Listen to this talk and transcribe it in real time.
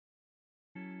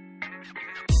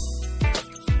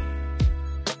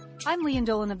I'm Leanne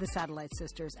Dolan of the Satellite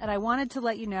Sisters, and I wanted to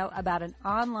let you know about an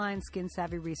online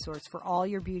skin-savvy resource for all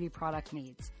your beauty product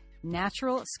needs,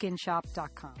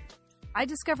 naturalskinshop.com. I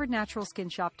discovered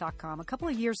naturalskinshop.com a couple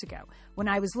of years ago when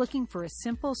I was looking for a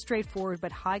simple, straightforward,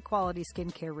 but high-quality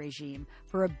skincare regime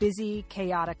for a busy,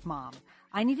 chaotic mom.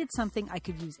 I needed something I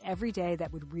could use every day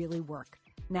that would really work.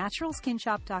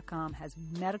 Naturalskinshop.com has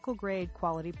medical-grade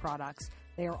quality products.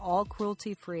 They are all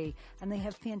cruelty-free, and they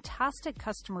have fantastic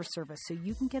customer service so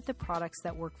you can get the products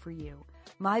that work for you.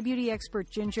 My beauty expert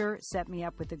Ginger set me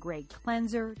up with a great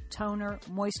cleanser, toner,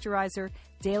 moisturizer,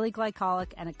 daily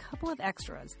glycolic, and a couple of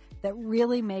extras that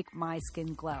really make my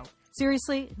skin glow.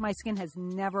 Seriously, my skin has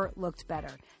never looked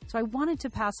better, so I wanted to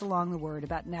pass along the word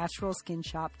about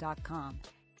naturalskinshop.com.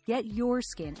 Get your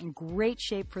skin in great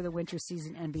shape for the winter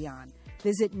season and beyond.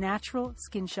 Visit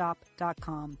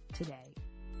naturalskinshop.com today.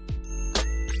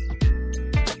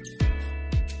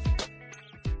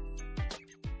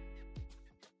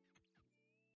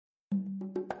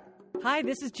 Hi,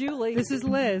 this is Julie. This is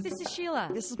Liz. This is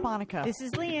Sheila. This is Monica. This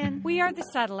is Leanne. We are the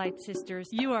Satellite Sisters.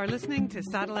 You are listening to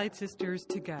Satellite Sisters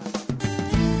to Go.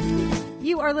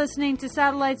 You are listening to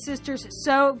Satellite Sisters.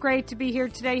 So great to be here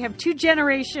today. You have two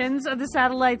generations of the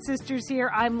Satellite Sisters here.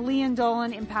 I'm Leanne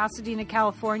Dolan in Pasadena,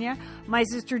 California. My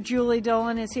sister Julie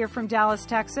Dolan is here from Dallas,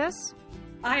 Texas.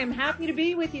 I am happy to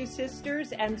be with you,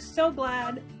 sisters, and so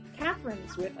glad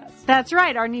Catherine's with us. That's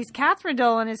right. Our niece Catherine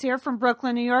Dolan is here from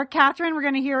Brooklyn, New York. Catherine, we're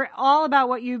going to hear all about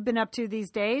what you've been up to these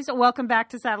days. Welcome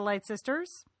back to Satellite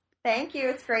Sisters. Thank you.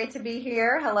 It's great to be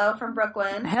here. Hello from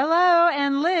Brooklyn. Hello.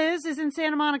 And Liz is in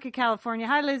Santa Monica, California.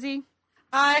 Hi, Lizzie.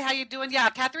 Hi, how you doing? Yeah,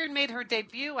 Catherine made her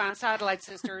debut on Satellite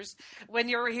Sisters when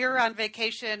you were here on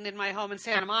vacation in my home in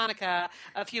Santa Monica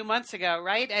a few months ago,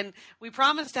 right? And we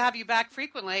promised to have you back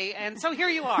frequently, and so here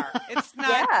you are. It's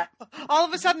not all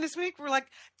of a sudden this week we're like,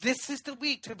 this is the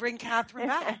week to bring Catherine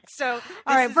back. So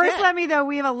all right, first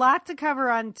we have a lot to cover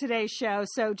on today's show.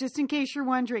 So just in case you're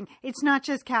wondering, it's not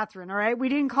just Catherine, all right? We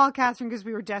didn't call Catherine because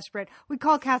we were desperate. We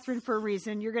called Catherine for a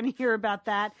reason. You're going to hear about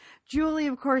that. Julie,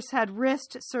 of course, had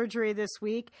wrist surgery this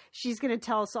week. She's going to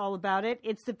tell us all about it.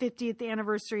 It's the 50th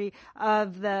anniversary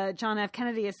of the John F.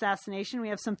 Kennedy assassination. We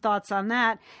have some thoughts on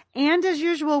that. And as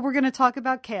usual, we're going to talk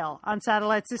about Kale on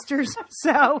Satellite Sisters.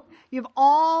 So you have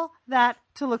all that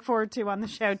to look forward to on the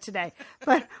show today.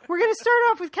 But we're going to start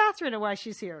off with Catherine and why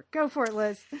she's here. Go for it,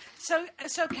 Liz. So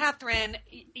Catherine,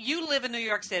 you live in New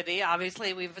York City.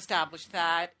 Obviously, we've established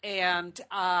that, and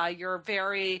you're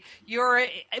very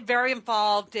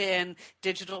involved in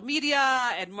digital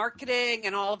media and marketing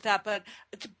and all of that. But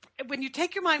when you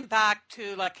take your mind back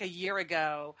to like a year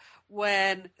ago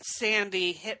when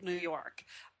Sandy hit New York,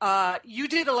 you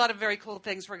did a lot of very cool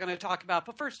things we're going to talk about.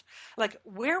 But first, like,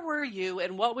 where were you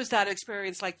and what was that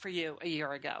experience like for you a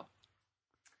year ago?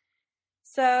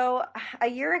 So a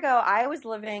year ago, I was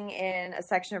living in a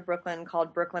section of Brooklyn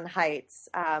called Brooklyn Heights.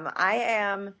 I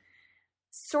am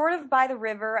sort of by the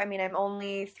river. I mean, I'm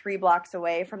only 3 blocks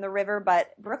away from the river, but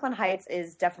Brooklyn Heights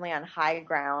is definitely on high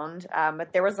ground.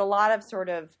 But there was a lot of sort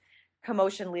of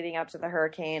commotion leading up to the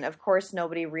hurricane. Of course,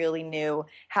 nobody really knew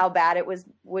how bad it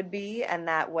would be, and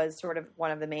that was sort of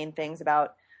one of the main things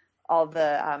about all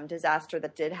the disaster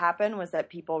that did happen, was that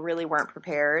people really weren't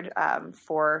prepared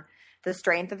for the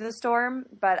strength of the storm.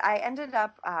 But I ended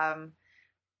up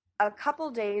a couple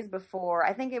days before,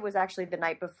 I think it was actually the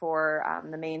night before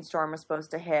the main storm was supposed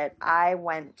to hit, I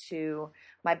went to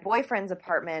my boyfriend's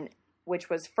apartment, which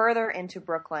was further into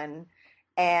Brooklyn.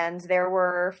 And there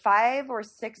were 5 or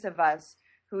 6 of us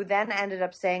who then ended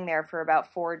up staying there for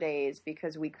about 4 days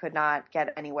because we could not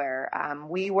get anywhere.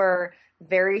 We were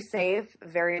very safe,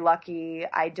 very lucky.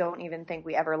 I don't even think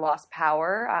we ever lost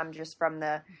power just from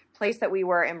the place that we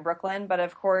were in Brooklyn. But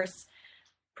of course,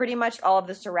 pretty much all of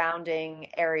the surrounding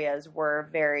areas were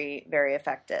very, very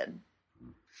affected.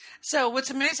 So what's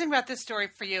amazing about this story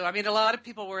for you, I mean, a lot of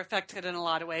people were affected in a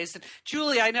lot of ways. And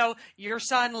Julie, I know your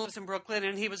son lives in Brooklyn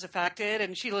and he was affected,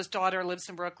 and Sheila's daughter lives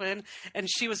in Brooklyn and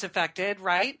she was affected,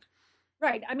 right?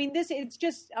 Right. I mean,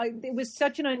 it was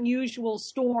such an unusual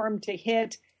storm to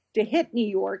hit New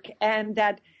York, and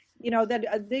that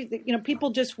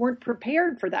people just weren't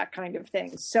prepared for that kind of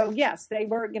thing. So yes, they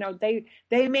were,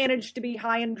 they managed to be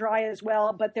high and dry as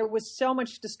well, but there was so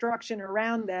much destruction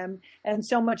around them and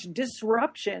so much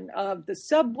disruption of the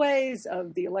subways,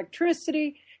 of the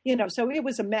electricity, so it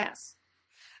was a mess.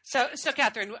 So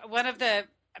Catherine, one of the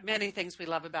many things we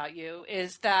love about you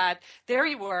is that there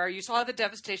you were, you saw the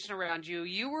devastation around you,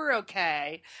 you were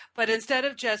okay, but instead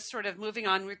of just sort of moving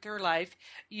on with your life,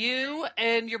 you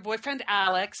and your boyfriend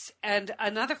Alex and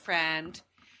another friend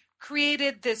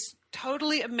created this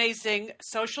totally amazing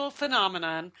social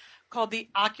phenomenon called the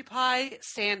Occupy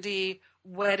Sandy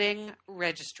Wedding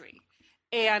Registry.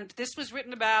 And this was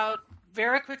written about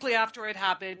very quickly after it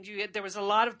happened. There was a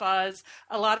lot of buzz,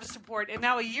 a lot of support. And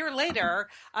now a year later,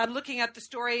 I'm looking at the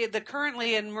story that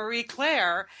currently in Marie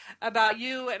Claire about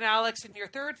you and Alex and your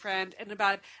third friend, and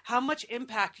about how much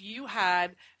impact you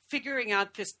had figuring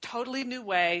out this totally new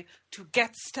way to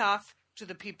get stuff to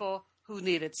the people who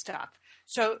needed stuff.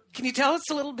 So can you tell us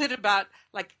a little bit about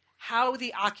like how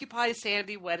the Occupy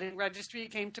Sandy Wedding Registry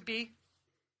came to be?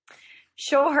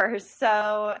 Sure.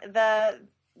 So the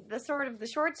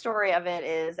short story of it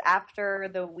is, after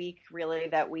the week really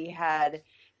that we had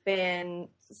been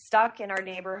stuck in our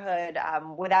neighborhood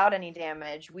without any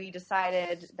damage, we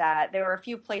decided that there were a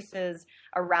few places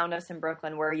around us in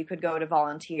Brooklyn where you could go to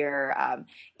volunteer,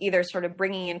 either sort of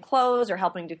bringing in clothes or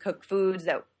helping to cook foods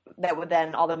that would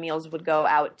then, all the meals would go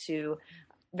out to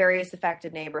various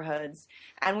affected neighborhoods.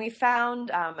 And we found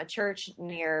a church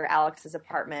near Alex's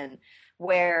apartment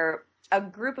where a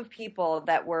group of people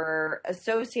that were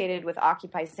associated with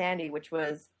Occupy Sandy, which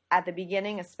was at the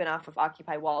beginning a spinoff of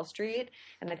Occupy Wall Street.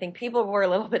 And I think people were a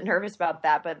little bit nervous about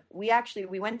that, but we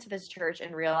went to this church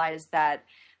and realized that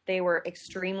they were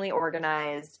extremely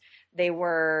organized. They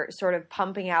were sort of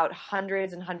pumping out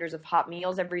hundreds and hundreds of hot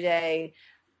meals every day.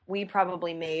 We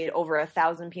probably made over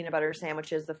 1,000 peanut butter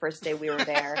sandwiches the first day we were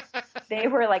there. They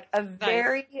were like a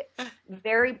very,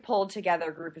 very pulled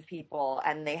together group of people,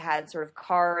 and they had sort of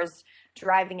cars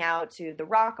driving out to the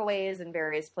Rockaways and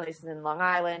various places in Long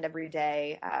Island every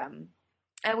day.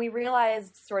 And we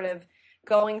realized, sort of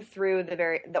going through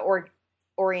the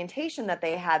orientation that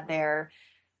they had there,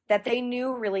 that they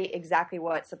knew really exactly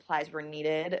what supplies were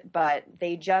needed, but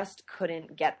they just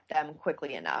couldn't get them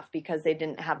quickly enough because they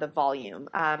didn't have the volume.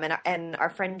 And our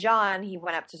friend John, he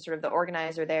went up to sort of the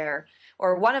organizer there,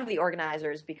 or one of the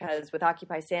organizers, because with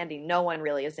Occupy Sandy, no one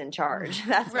really is in charge.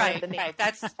 That's right.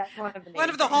 That's one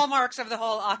of the hallmarks of the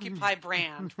whole Occupy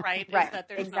brand, right? Right. Is that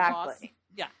there's Exactly. no boss.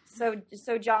 Yeah.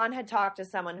 So John had talked to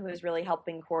someone who was really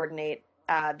helping coordinate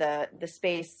the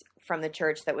space from the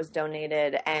church that was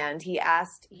donated, and he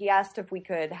asked if we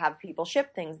could have people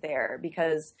ship things there,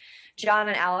 because John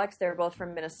and Alex, they're both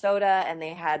from Minnesota, and they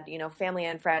had, family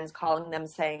and friends calling them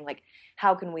saying, like,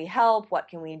 how can we help? What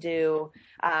can we do?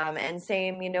 And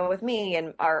same, with me,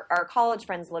 and our college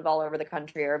friends live all over the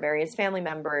country, or various family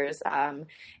members.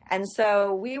 And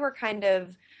so we were kind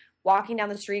of walking down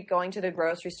the street, going to the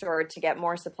grocery store to get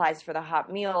more supplies for the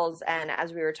hot meals. And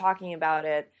as we were talking about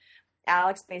it,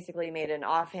 Alex basically made an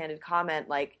offhanded comment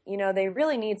like, they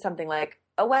really need something like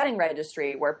a wedding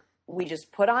registry where we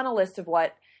just put on a list of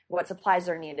what supplies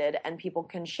are needed and people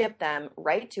can ship them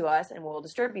right to us and we'll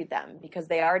distribute them, because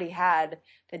they already had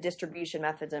the distribution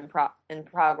methods in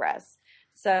progress.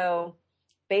 So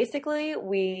basically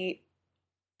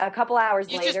a couple hours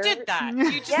later. You just did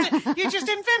that. You just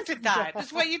invented that.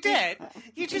 That's what you did.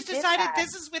 You just decided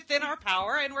this is within our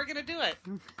power and we're going to do it.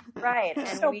 Right. And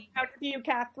so proud of you,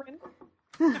 Catherine.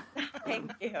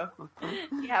 Thank you.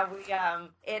 Yeah,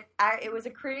 it was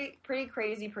a pretty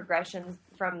crazy progression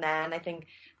from then. I think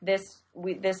this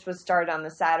was started on the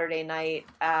Saturday night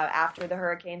after the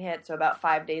hurricane hit, so about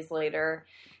 5 days later.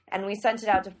 And we sent it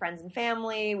out to friends and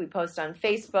family. We posted on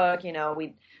Facebook.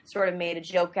 We sort of made a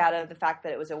joke out of the fact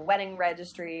that it was a wedding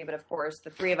registry. But of course, the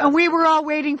three of us. And we were all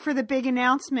waiting for the big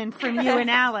announcement from you and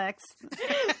Alex.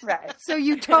 Right. So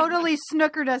you totally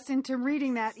snookered us into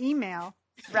reading that email.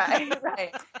 Right.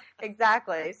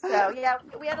 Exactly. So yeah,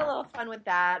 we had a little fun with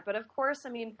that. But of course,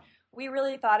 we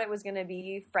really thought it was going to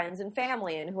be friends and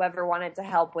family and whoever wanted to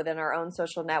help within our own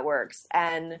social networks.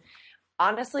 And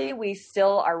honestly, we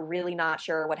still are really not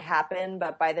sure what happened,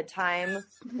 but by the time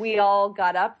we all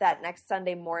got up that next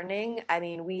Sunday morning,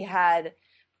 we had,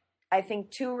 I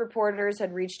think 2 reporters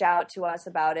had reached out to us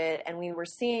about it, and we were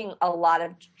seeing a lot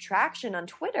of traction on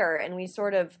Twitter, and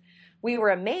we were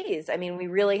amazed. We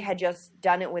really had just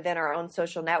done it within our own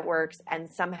social networks, and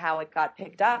somehow it got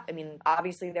picked up.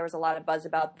 Obviously there was a lot of buzz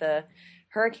about the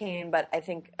hurricane, but I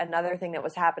think another thing that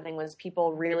was happening was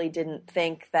people really didn't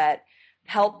think that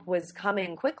help was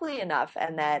coming quickly enough,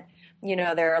 and that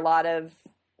there are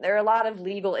a lot of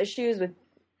legal issues with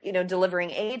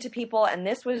delivering aid to people, and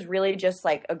this was really just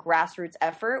like a grassroots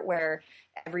effort where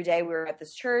every day we were at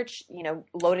this church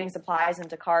loading supplies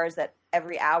into cars that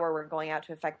every hour were going out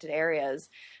to affected areas.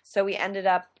 So we ended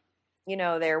up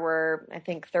there were, I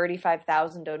think,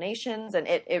 35,000 donations, and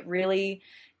it really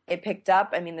picked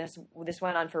up. This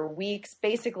went on for weeks,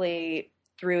 basically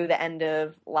through the end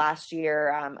of last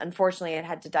year. Unfortunately, it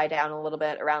had to die down a little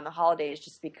bit around the holidays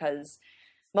just because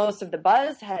most of the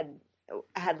buzz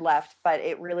had left, but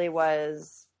it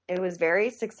very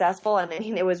successful. And I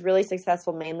mean, it was really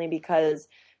successful mainly because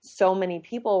so many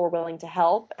people were willing to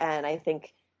help. And I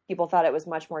think people thought it was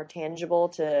much more tangible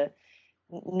to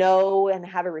know and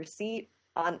have a receipt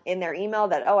in their email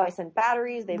that, oh, I sent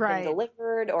batteries, they've been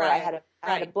delivered, or I had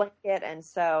a blanket. And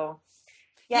so,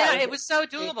 it was so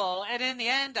doable. And in the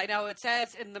end, I know it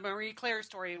says in the Marie Claire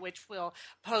story, which we'll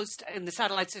post in the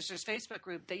Satellite Sisters Facebook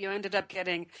group, that you ended up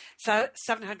getting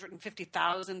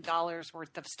 $750,000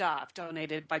 worth of stuff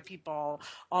donated by people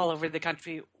all over the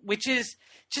country, which is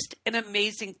just an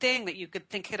amazing thing that you could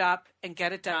think it up and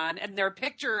get it done. And there are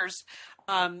pictures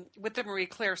with the Marie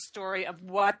Claire story of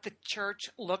what the church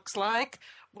looks like,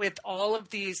 with all of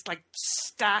these like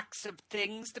stacks of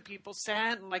things that people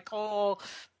sent, and like whole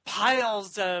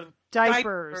piles of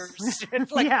diapers and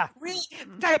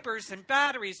diapers and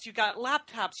batteries. You got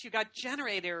laptops, you got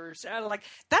generators. Like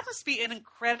that must be an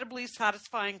incredibly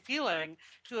satisfying feeling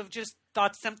to have just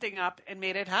thought something up and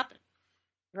made it happen.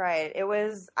 Right. It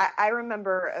was, I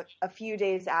remember a few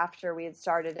days after we had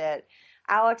started it,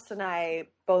 Alex and I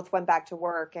both went back to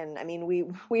work, and I mean, we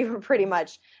were pretty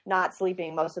much not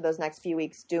sleeping most of those next few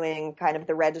weeks doing kind of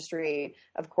the registry,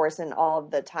 of course, and all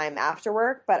of the time after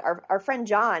work. But our friend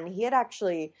John, he had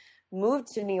actually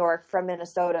moved to New York from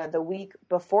Minnesota the week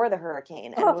before the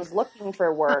hurricane and was looking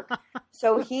for work.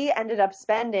 So he ended up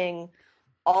spending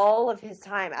all of his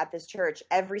time at this church.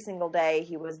 Every single day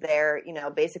he was there, you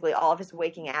know, basically all of his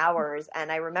waking hours.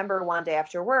 And I remember one day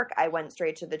after work, I went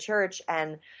straight to the church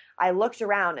and I looked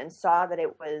around and saw that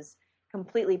it was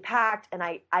completely packed. And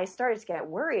I started to get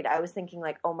worried. I was thinking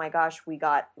like, oh my gosh, we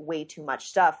got way too much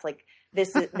stuff. Like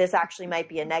this actually might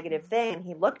be a negative thing. And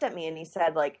he looked at me and he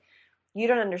said, like, you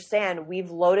don't understand. We've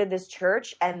loaded this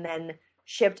church and then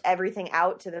shipped everything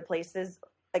out to the places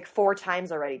like 4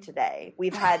 times already today.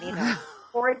 We've had, you know,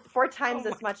 four times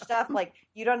as much stuff. Like,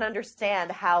 you don't understand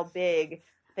how big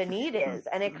the need is.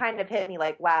 And it kind of hit me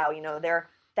like, wow, you know, there are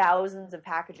thousands of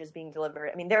packages being delivered.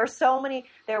 I mean, there were so many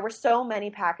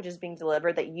packages being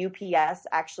delivered that UPS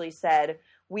actually said,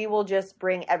 we will just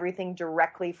bring everything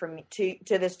directly to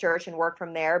this church and work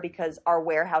from there because our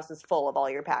warehouse is full of all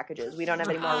your packages. We don't have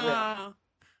any more room.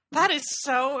 That is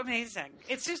so amazing.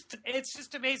 It's just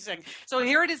amazing. So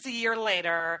here it is a year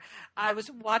later. I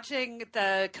was watching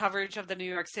the coverage of the New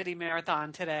York City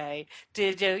Marathon today.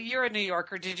 You're a New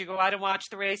Yorker. Did you go out and watch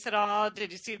the race at all?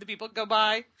 Did you see the people go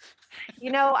by?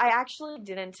 You know, I actually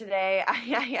didn't today.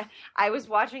 I was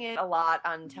watching it a lot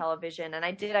on television, and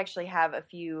I did actually have a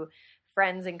few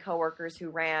friends and coworkers who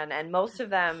ran, and most of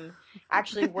them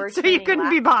actually were. So you couldn't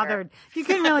be bothered. You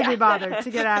couldn't really be bothered to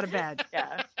get out of bed.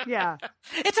 Yeah.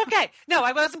 It's okay. No,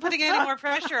 I wasn't putting any more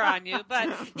pressure on you, but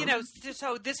you know,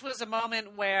 so this was a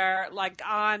moment where, like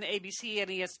on ABC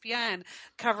and ESPN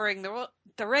covering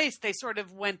the race, they sort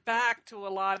of went back to a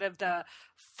lot of the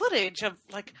footage of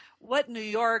like what New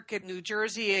York and New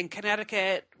Jersey and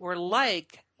Connecticut were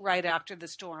like right after the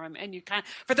storm. And you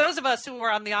for those of us who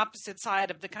were on the opposite side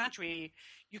of the country,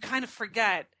 you kind of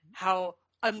forget how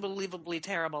unbelievably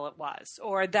terrible it was,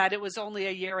 or that it was only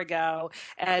a year ago,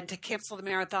 and to cancel the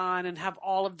marathon and have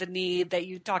all of the need that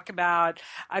you talk about.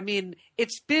 I mean,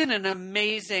 it's been an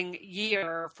amazing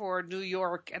year for New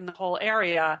York and the whole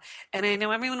area. And I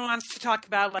know everyone wants to talk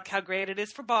about like how great it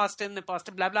is for Boston, that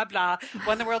Boston, blah, blah, blah,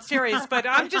 won the World Series. But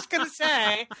I'm just going to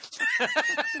say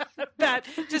that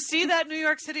to see that New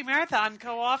York City Marathon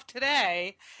go off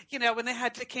today, you know, when they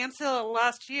had to cancel it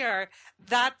last year,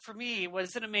 that for me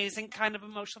was an amazing kind of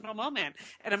emotional moment.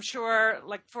 And I'm sure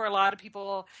like for a lot of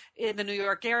people in the New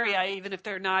York area, even if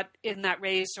they're not in that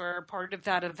race or part of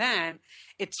that event,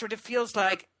 it sort of feels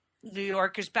like New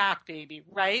York is back, baby,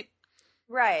 right?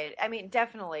 Right. I mean,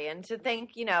 definitely. And to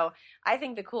think, you know, I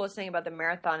think the coolest thing about the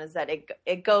marathon is that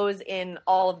it goes in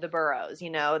all of the boroughs,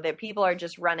 you know, that people are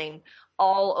just running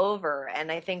all over.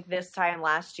 And I think this time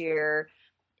last year,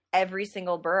 every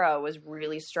single borough was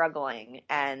really struggling.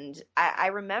 And I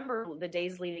remember the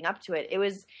days leading up to it,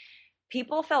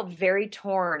 people felt very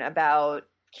torn about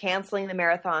canceling the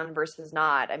marathon versus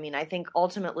not. I mean, I think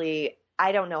ultimately,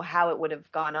 I don't know how it would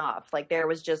have gone off. Like there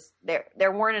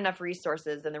weren't enough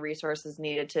resources, and the resources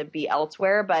needed to be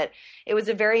elsewhere. But it was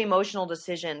a very emotional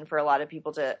decision for a lot of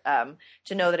people to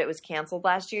know that it was canceled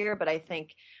last year. But I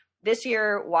think this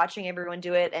year, watching everyone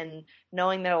do it and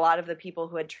knowing that a lot of the people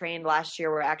who had trained last year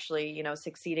were actually, you know,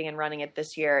 succeeding in running it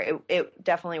this year, it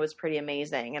definitely was pretty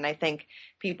amazing. And I think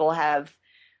people have,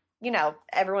 you know,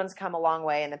 everyone's come a long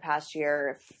way in the past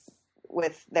year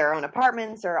with their own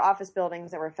apartments or office buildings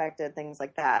that were affected, things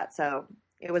like that. So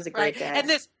it was a great day. And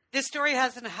this story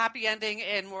has a happy ending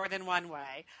in more than one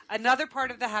way. Another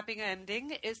part of the happy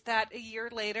ending is that a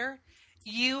year later,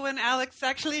 you and Alex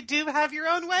actually do have your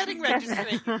own wedding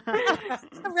registry.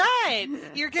 Right.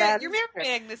 You're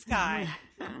marrying this guy.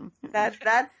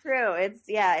 That's true.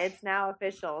 It's now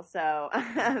official. So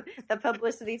the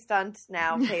publicity stunt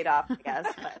now paid off, I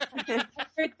guess. But.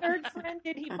 Your third friend,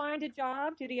 did he find a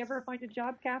job? Did he ever find a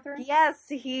job, Catherine? Yes,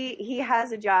 he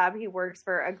has a job. He works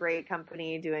for a great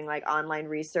company doing like online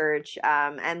research,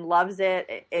 and loves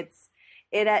it. It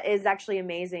is actually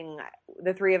amazing.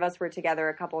 The three of us were together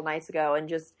a couple of nights ago and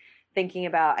just thinking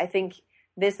about, I think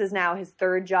this is now his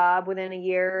third job within a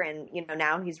year. And,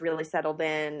 now he's really settled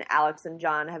in. Alex and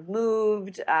John have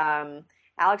moved.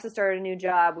 Alex has started a new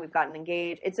job. We've gotten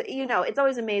engaged. It's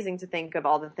always amazing to think of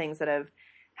all the things that have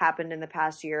happened in the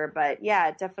past year, but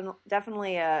yeah,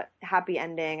 definitely a happy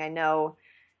ending. I know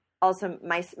also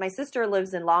my sister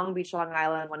lives in Long Beach, Long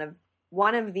Island,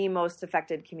 one of the most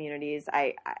affected communities,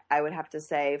 I would have to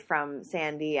say, from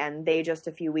Sandy. And they just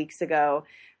a few weeks ago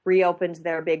reopened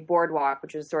their big boardwalk,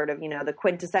 which is sort of, the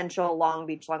quintessential Long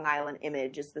Beach, Long Island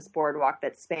image is this boardwalk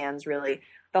that spans really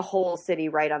the whole city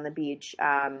right on the beach.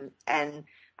 And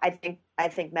I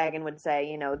think Megan would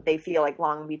say, they feel like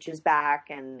Long Beach is back,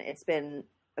 and it's been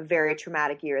a very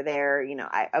traumatic year there.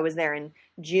 I was there in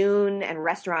June and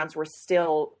restaurants were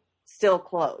still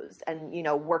closed and,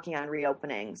 working on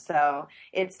reopening. So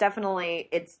it's definitely,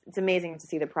 it's amazing to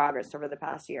see the progress over the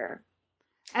past year.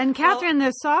 And Catherine,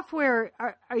 the software,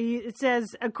 it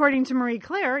says, according to Marie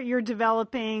Claire, you're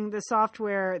developing the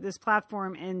software, this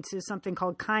platform, into something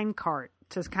called Kind Cart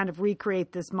to kind of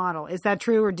recreate this model. Is that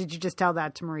true, or did you just tell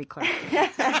that to Marie Claire?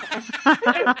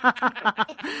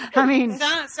 I mean,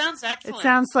 sounds excellent. It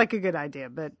sounds like a good idea,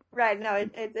 but right. No,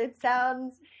 it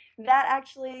sounds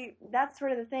that's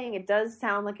sort of the thing. It does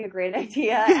sound like a great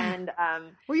idea, and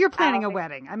well, you're planning a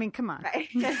wedding. I mean, come on. Right.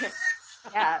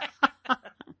 Yeah.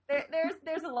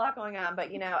 There's a lot going on,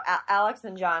 but Alex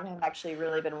and John have actually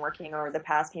really been working over the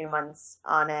past few months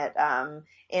on it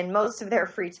in most of their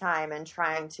free time, and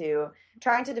trying to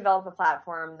develop a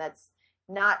platform that's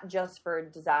not just for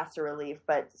disaster relief,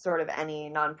 but sort of any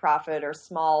nonprofit or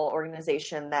small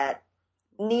organization that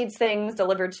needs things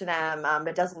delivered to them,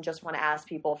 but doesn't just want to ask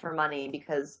people for money,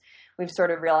 because we've sort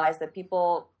of realized that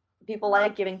people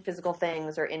like giving physical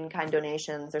things or in-kind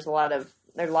donations. There's a lot of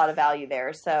value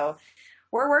there. So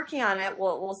we're working on it.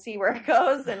 We'll see where it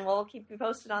goes, and we'll keep you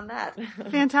posted on that.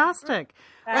 Fantastic.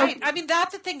 Right. I mean,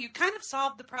 that's the thing. You kind of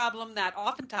solve the problem that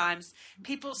oftentimes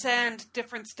people send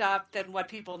different stuff than what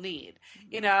people need.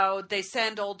 They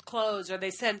send old clothes or they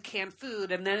send canned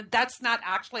food, and then that's not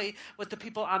actually what the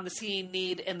people on the scene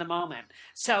need in the moment.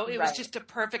 So it was just a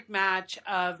perfect match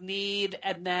of need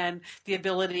and then the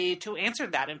ability to answer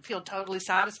that and feel totally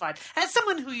satisfied. As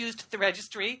someone who used the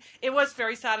registry, it was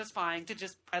very satisfying to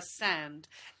just press send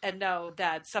and know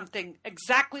that something,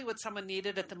 exactly what someone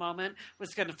needed at the moment,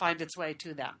 was going to find its way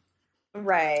to them.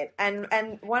 Right. And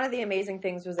one of the amazing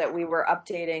things was that we were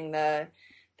updating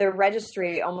the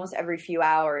registry almost every few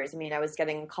hours. I mean, I was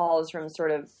getting calls from sort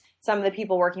of some of the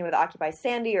people working with Occupy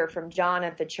Sandy or from John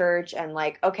at the church, and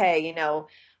like, okay,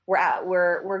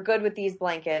 we're good with these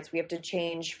blankets. We have to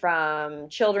change from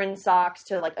children's socks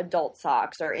to like adult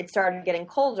socks, or it started getting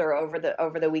colder over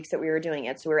the weeks that we were doing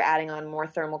it. So we were adding on more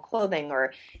thermal clothing,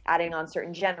 or adding on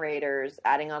certain generators,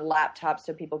 adding on laptops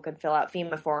so people could fill out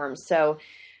FEMA forms. So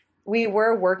we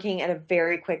were working at a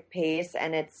very quick pace,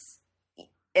 and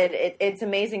it's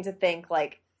amazing to think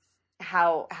like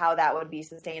how that would be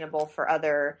sustainable for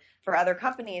other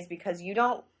companies, because you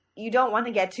don't want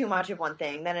to get too much of one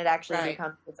thing. Then it actually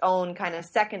becomes its own kind of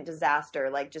second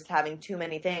disaster, like just having too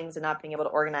many things and not being able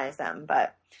to organize them.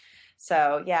 But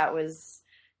so, yeah, it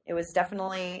was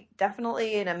definitely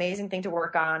an amazing thing to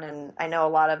work on. And I know a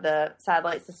lot of the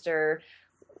Satellite Sisters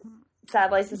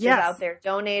out there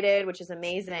donated, which is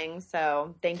amazing.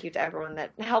 So thank you to everyone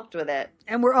that helped with it.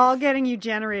 And we're all getting you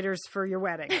generators for your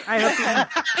wedding. I hope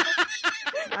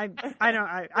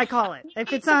I call it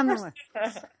if it's on the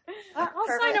list. I'll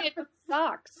sign up for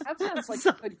socks. That sounds like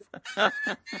a good. Yeah,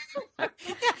 how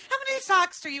many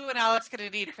socks are you and Alex going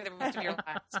to need for the rest of your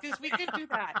lives? Because we could do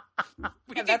that.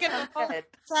 We could get the whole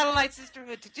Satellite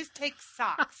Sisterhood to just take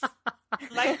socks.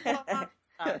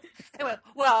 Anyway,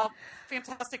 well,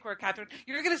 fantastic work, Catherine.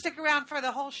 You're going to stick around for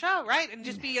the whole show, right? And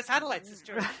just be a Satellite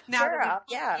Sister. Now,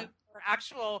 for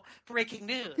actual breaking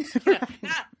news.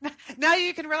 Now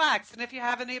you can relax. And if you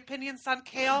have any opinions on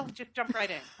Kale, just jump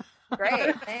right in.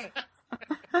 Great, thanks.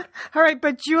 All right,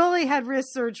 but Julie had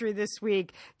wrist surgery this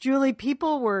week. Julie,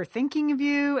 people were thinking of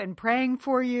you and praying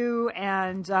for you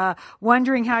and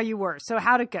wondering how you were. So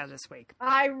how'd it go this week?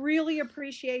 I really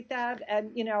appreciate that.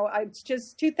 And, it's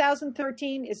just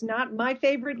 2013 is not my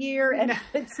favorite year, and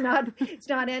it's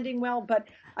not ending well. But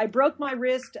I broke my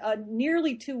wrist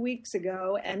nearly 2 weeks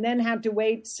ago and then had to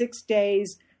wait 6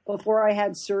 days before I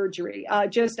had surgery.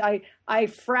 I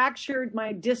fractured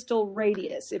my distal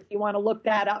radius. If you want to look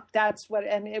that up, that's what,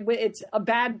 and it's a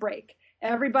bad break.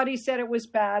 Everybody said it was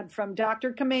bad, from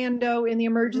Dr. Commando in the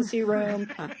emergency room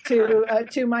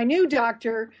to my new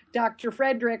doctor, Dr.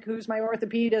 Frederick, who's my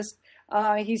orthopedist.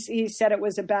 He said it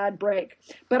was a bad break.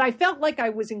 But I felt like I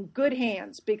was in good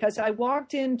hands because I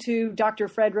walked into Dr.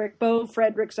 Bo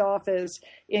Frederick's office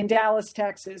in Dallas,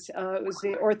 Texas. It was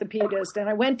the orthopedist. And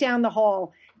I went down the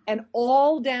hall, and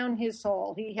all down his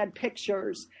hall, he had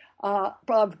pictures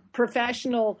of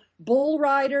professional bull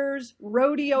riders,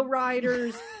 rodeo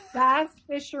riders, bass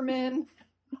fishermen,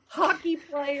 hockey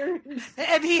players.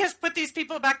 And he has put these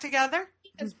people back together?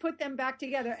 Has put them back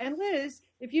together. And Liz,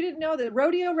 if you didn't know that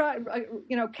rodeo,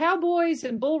 cowboys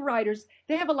and bull riders,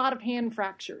 they have a lot of hand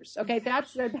fractures. Okay,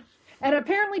 and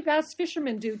apparently bass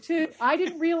fishermen do too. I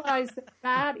didn't realize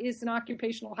that is an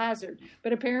occupational hazard,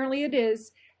 but apparently it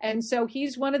is. And so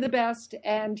he's one of the best.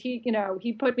 And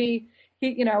he put me,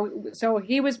 so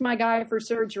he was my guy for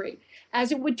surgery.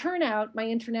 As it would turn out, my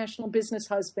international business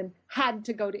husband had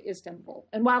to go to Istanbul.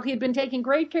 And while he had been taking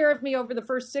great care of me over the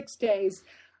first 6 days,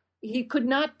 he could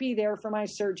not be there for my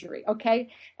surgery, okay?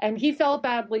 And he felt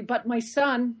badly, but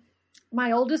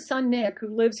my oldest son, Nick, who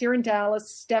lives here in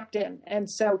Dallas, stepped in. And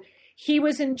so he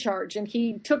was in charge, and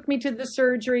he took me to the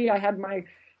surgery. I had my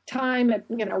time at,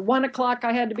 1 o'clock.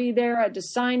 I had to be there. I had to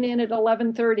sign in at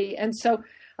 11:30. And so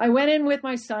I went in with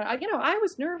my son. I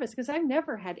was nervous because I've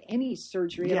never had any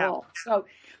surgery at all. So,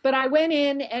 but I went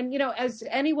in, and, as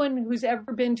anyone who's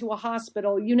ever been to a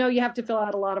hospital, you have to fill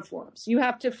out a lot of forms. You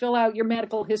have to fill out your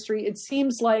medical history. It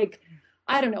seems like,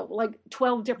 I don't know, like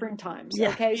 12 different times. Yeah,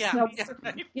 okay. Yeah, so,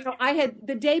 yeah. I had,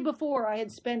 the day before, I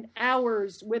had spent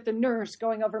hours with a nurse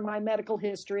going over my medical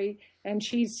history, and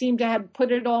she seemed to have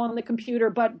put it all on the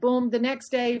computer. But boom, the next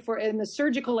day in the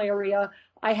surgical area,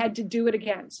 I had to do it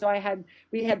again. So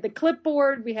we had the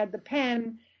clipboard, we had the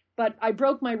pen, but I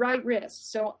broke my right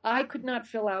wrist. So I could not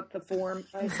fill out the form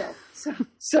myself.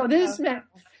 So this meant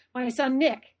my son,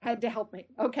 Nick, had to help me.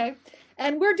 Okay.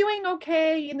 And we're doing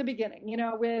okay in the beginning,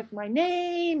 with my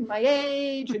name, my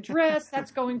age, address,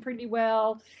 that's going pretty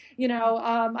well.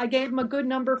 I gave him a good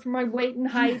number for my weight and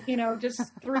height,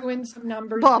 just threw in some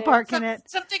numbers. Ballparking it.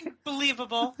 Something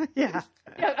believable. Yeah.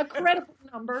 Yeah, a credible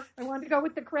number. I wanted to go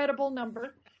with the credible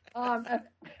number. But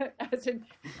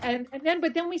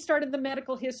then we started the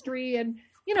medical history, and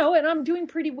and I'm doing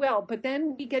pretty well. But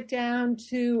then we get down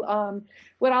to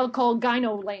what I'll call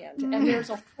gyno land, and there's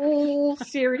a whole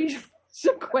series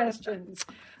of questions.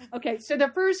 Okay, so the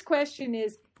first question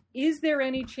is there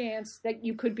any chance that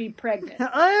you could be pregnant?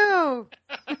 Oh!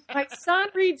 My son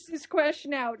reads this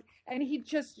question out, and he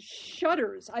just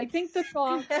shudders. I think the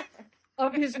thought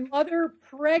of his mother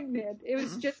pregnant, it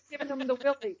was just giving him the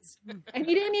willies. And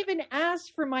he didn't even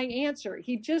ask for my answer.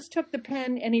 He just took the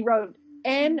pen and he wrote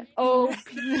N-O-P.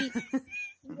 He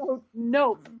wrote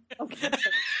nope. Okay.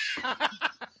 I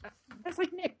was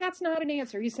like, Nick, that's not an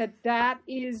answer. He said, that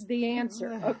is the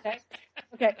answer.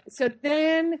 Okay. So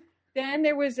then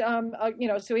there was,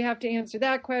 so we have to answer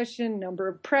that question, number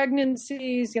of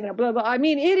pregnancies, blah, blah. I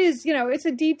mean, it is, it's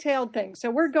a detailed thing. So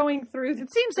we're going through.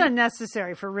 It seems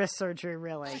unnecessary for wrist surgery,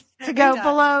 really, to go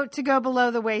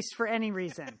below the waist for any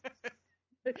reason.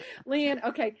 Leanne,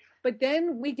 okay. But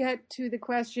then we get to the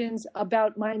questions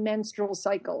about my menstrual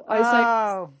cycle. I was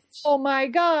like, oh my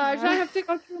gosh, I have to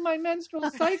go through my menstrual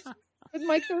cycle with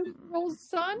my 3-year-old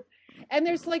son. And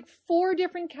there's like 4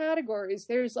 different categories.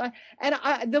 There's I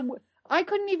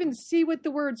couldn't even see what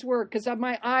the words were because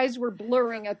my eyes were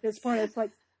blurring at this point. It's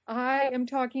like, I am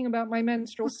talking about my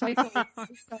menstrual cycle.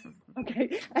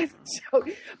 Okay. And so,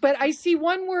 but I see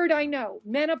one word I know,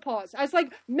 menopause. I was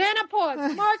like,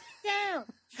 menopause, mark it down.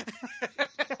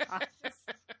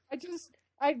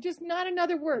 I just not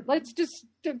another word. Let's just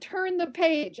turn the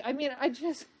page. I mean, I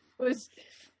just was,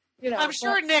 I'm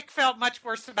sure Nick felt much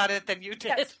worse about it than you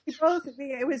did. Yes,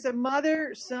 it was a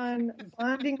mother-son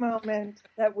bonding moment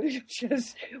that we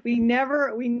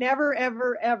never,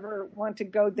 ever, ever want to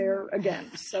go there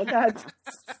again. So that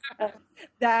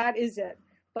is it.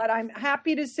 But I'm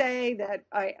happy to say that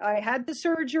I had the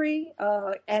surgery,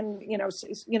 and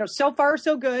so far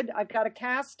so good. I've got a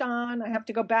cast on. I have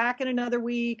to go back in another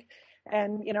week,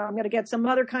 and I'm going to get some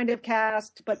other kind of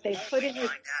cast. But they put in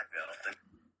it.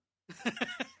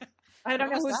 I don't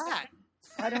know What was who's that?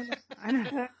 I don't know. I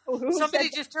don't know. Who Somebody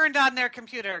said- just turned on their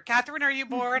computer. Catherine, are you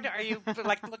bored? Are you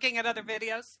like looking at other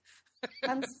videos?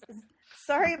 I'm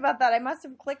sorry about that. I must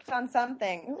have clicked on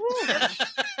something.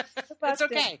 It's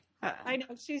okay. I know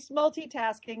she's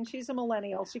multitasking. She's a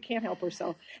millennial. She can't help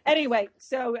herself. Anyway,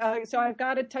 so I've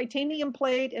got a titanium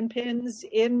plate and pins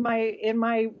in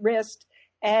my wrist,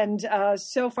 and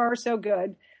so far so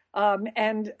good.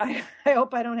 And I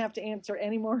hope I don't have to answer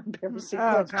any more embarrassing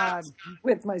questions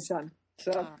with my son.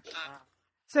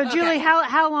 So Julie, Okay.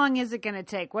 how long is it going to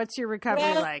take? What's your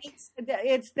recovery like?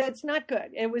 That's not good.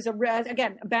 It was a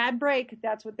bad break.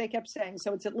 That's what they kept saying.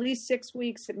 So it's at least 6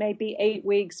 weeks. It may be 8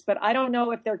 weeks, but I don't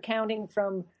know if they're counting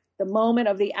from the moment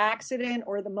of the accident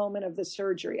or the moment of the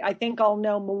surgery. I think I'll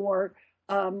know more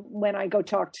when I go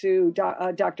talk to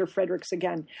Dr. Fredericks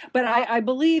again. But I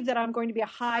believe that I'm going to be a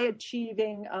high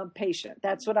achieving patient.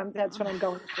 That's what I'm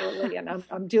going for, Lee. And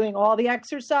I'm doing all the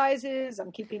exercises.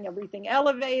 I'm keeping everything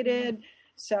elevated.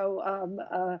 So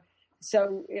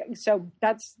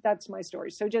that's my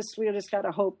story. So we just got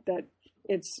to hope that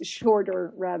it's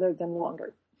shorter rather than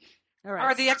longer. All right.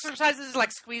 Are the exercises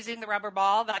like squeezing the rubber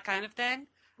ball, that kind of thing?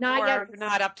 Not or yet. you're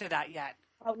not up to that yet?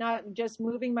 Oh, not just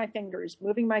moving my fingers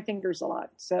a lot.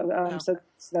 So, so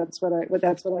that's what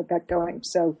I've got going.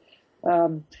 So,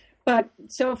 but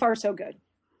so far so good.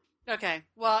 Okay.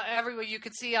 Well, everyone, you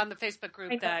can see on the Facebook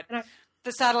group that And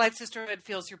the Satellite Sisterhood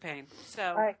feels your pain.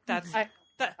 So that's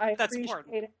appreciate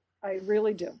important. it. I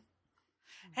really do.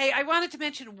 Hey, I wanted to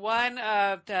mention one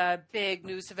of the big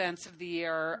news events of the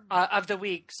year, of the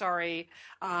week,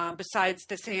 besides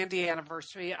the Sandy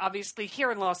anniversary. Obviously,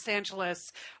 here in Los Angeles,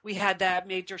 we had that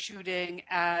major shooting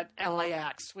at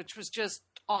LAX, which was just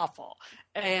awful.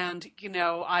 And,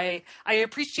 I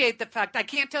appreciate the fact, I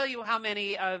can't tell you how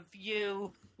many of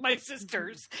you, my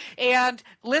sisters and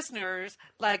listeners,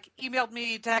 emailed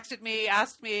me, texted me,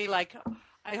 asked me,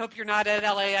 I hope you're not at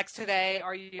LAX today.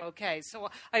 Are you okay? So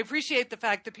I appreciate the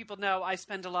fact that people know I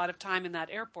spend a lot of time in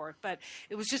that airport, but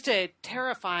it was just I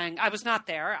was not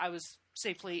there. I was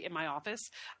safely in my office.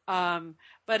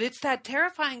 But it's that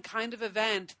terrifying kind of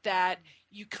event that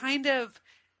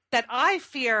that I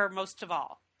fear most of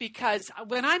all, because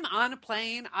when I'm on a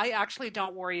plane, I actually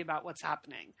don't worry about what's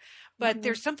happening. But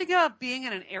there's something about being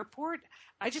in an airport.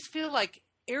 I just feel like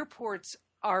airports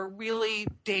are really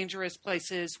dangerous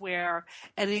places where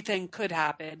anything could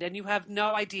happen, and you have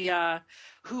no idea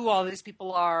who all these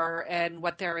people are and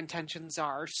what their intentions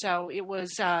are. So it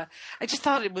was, I just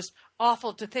thought it was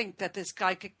awful to think that this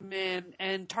guy could come in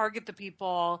and target the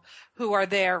people who are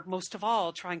there, most of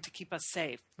all, trying to keep us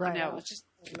safe. Right. It was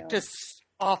just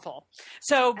awful.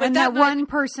 So, but and that one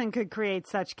person could create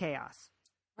such chaos.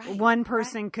 Right, one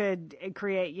person could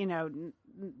create,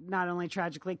 not only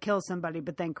tragically kill somebody,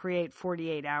 but then create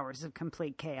 48 hours of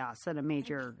complete chaos at a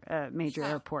major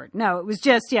airport. No, it was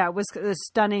just, it was a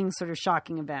stunning, sort of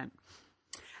shocking event.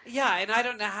 Yeah, and I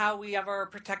don't know how we ever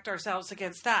protect ourselves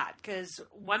against that, because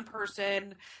one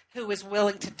person who is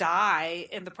willing to die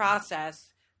in the process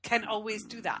can always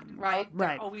do that, right?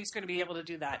 Right. They're always going to be able to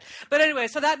do that. But anyway,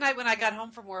 so that night when I got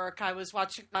home from work, I was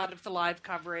watching a lot of the live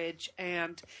coverage,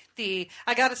 and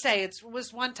I got to say, it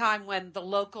was one time when the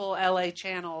local LA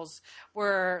channels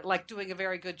were doing a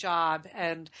very good job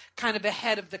and kind of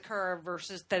ahead of the curve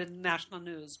versus the national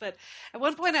news. But at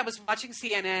one point I was watching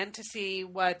CNN to see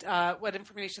what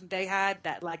information they had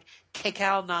that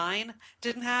Kale 9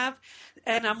 didn't have.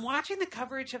 And I'm watching the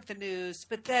coverage of the news,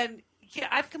 but then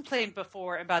I've complained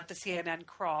before about the CNN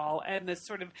crawl and the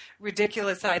sort of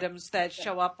ridiculous items that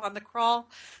show up on the crawl.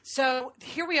 So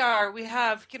here we are. We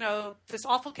have, this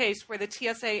awful case where the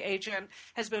TSA agent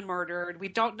has been murdered. We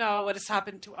don't know what has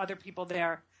happened to other people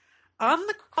there. On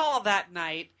the crawl that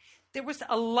night, there was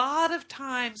a lot of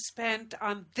time spent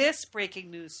on this breaking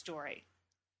news story,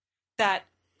 that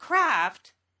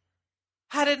Kraft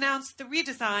had announced the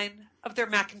redesign of their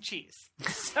mac and cheese.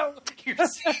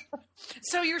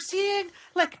 So you're seeing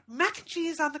mac and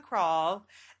cheese on the crawl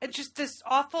and just this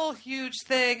awful huge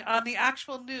thing on the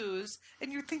actual news,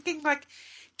 and you're thinking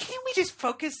can't we just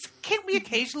focus? Can't we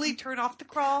occasionally turn off the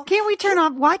crawl?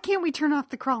 Why can't we turn off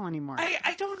the crawl anymore?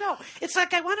 I don't know. It's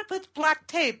I want to put black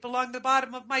tape along the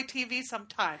bottom of my TV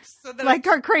sometimes. So that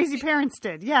our crazy parents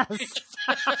did, yes.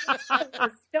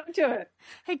 Don't do it.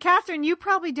 Hey, Catherine, you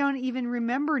probably don't even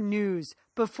remember news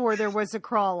before there was a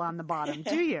crawl on the bottom,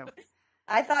 do you?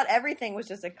 I thought everything was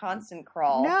just a constant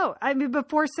crawl. No, I mean,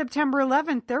 before September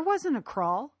 11th, there wasn't a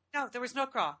crawl. No, there was no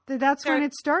crawl. That's when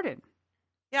it started.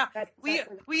 Yeah, we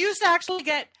used to actually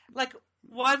get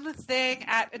one thing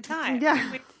at a time.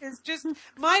 Yeah. Which is just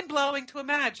mind-blowing to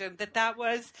imagine that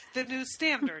was the new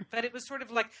standard. But it was sort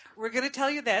of like, we're going to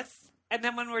tell you this, and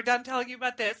then when we're done telling you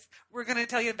about this, we're going to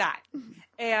tell you that.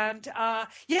 And,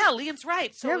 Liam's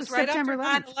right. So it was right September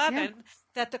after 11th. 9/11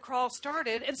 that the crawl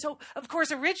started. And so, of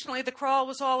course, originally the crawl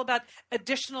was all about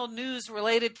additional news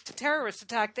related to terrorist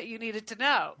attack that you needed to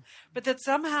know. But that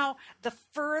somehow the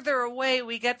further away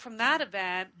we get from that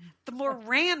event, the more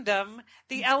random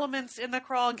the elements in the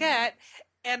crawl get.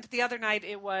 And the other night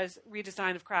it was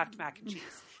redesign of Kraft mac and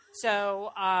cheese.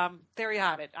 So there you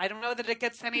have it. I don't know that it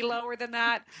gets any lower than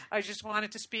that. I just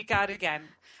wanted to speak out again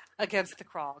against the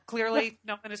crawl. Clearly,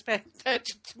 no one is paying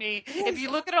attention to me. If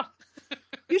you look at all...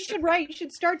 You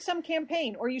should start some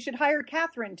campaign, or you should hire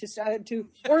Catherine to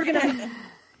organize a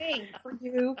campaign for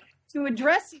you to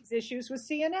address these issues with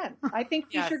CNN. I think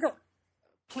you should go.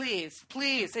 Please.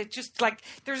 It's just like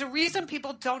there's a reason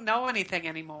people don't know anything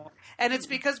anymore, and it's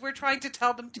because we're trying to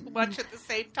tell them too much at the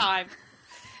same time.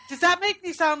 Does that make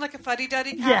me sound like a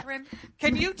fuddy-duddy, Catherine? Yeah.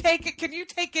 Can you take it? Can you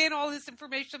take in all this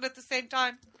information at the same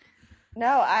time? No,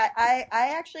 I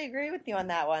actually agree with you on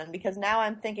that one, because now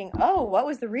I'm thinking, oh, what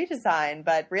was the redesign?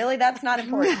 But really, that's not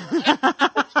important.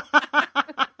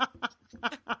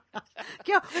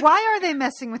 Why are they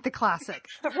messing with the classic?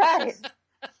 Right.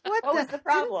 What was the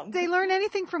problem? Didn't they learn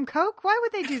anything from Coke? Why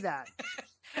would they do that?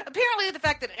 Apparently, the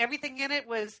fact that everything in it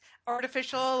was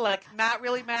artificial, like not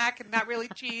really mac and not really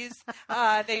cheese,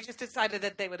 they just decided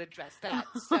that they would address that.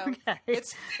 So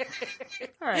it's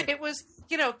all right. It was,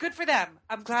 good for them.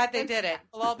 I'm glad they did it.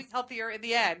 We'll all be healthier in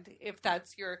the end if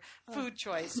that's your food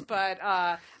choice. But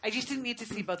I just didn't need to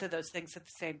see both of those things at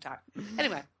the same time.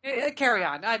 Anyway, carry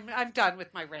on. I'm done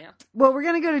with my rant. Well, we're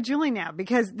going to go to Julie now,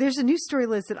 because there's a news story,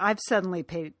 Liz, that I've suddenly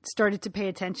started to pay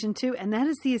attention to, and that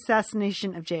is the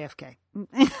assassination of JFK.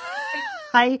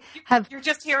 You're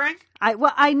just hearing?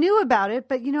 I knew about it,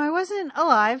 but I wasn't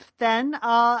alive then,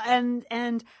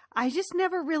 and I just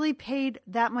never really paid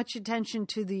that much attention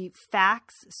to the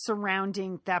facts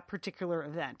surrounding that particular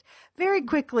event. Very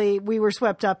quickly, we were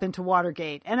swept up into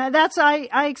Watergate, and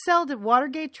I excelled at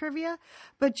Watergate trivia.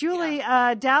 But Julie,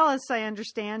 Dallas, I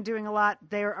understand, doing a lot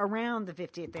there around the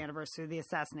 50th anniversary of the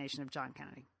assassination of John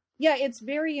Kennedy. Yeah, it's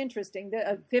very interesting.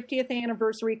 The 50th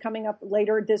anniversary coming up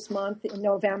later this month in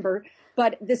November.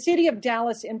 But the city of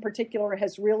Dallas in particular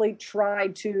has really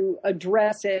tried to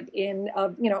address it in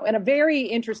a very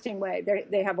interesting way.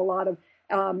 They have a lot of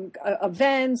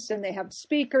events, and they have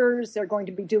speakers. They're going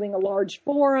to be doing a large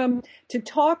forum to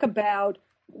talk about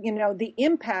the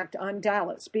impact on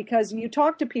Dallas, because you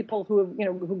talk to people who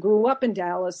grew up in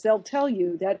Dallas, they'll tell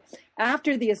you that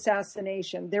after the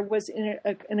assassination, there was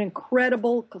an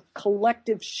incredible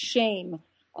collective shame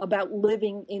about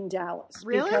living in Dallas.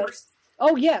 Really?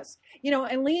 Oh, yes.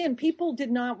 And Leanne, people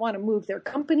did not want to move their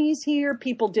companies here.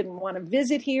 People didn't want to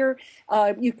visit here.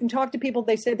 You can talk to people.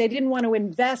 They said they didn't want to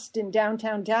invest in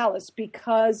downtown Dallas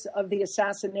because of the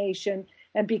assassination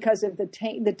and because of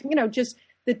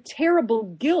the terrible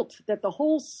guilt that the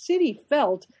whole city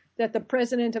felt that the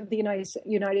president of the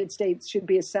United States should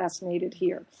be assassinated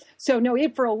here. So no,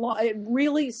 it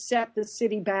really set the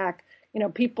city back.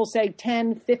 People say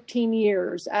 10, 15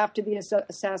 years after the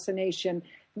assassination.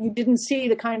 You didn't see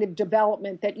the kind of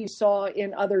development that you saw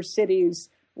in other cities,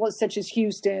 such as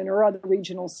Houston or other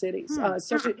regional cities.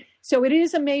 So it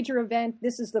is a major event.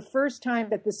 This is the first time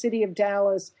that the city of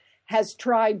Dallas has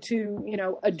tried to,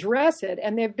 address it.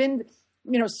 And there have been,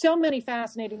 so many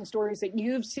fascinating stories that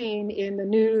you've seen in the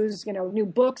news. New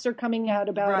books are coming out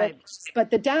about it.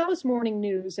 But the Dallas Morning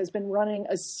News has been running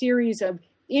a series of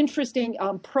interesting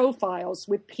profiles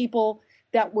with people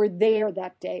that were there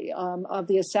that day of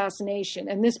the assassination.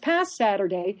 And this past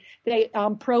Saturday, they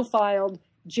profiled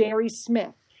Jerry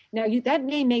Smith. Now, that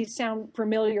name may sound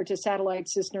familiar to Satellite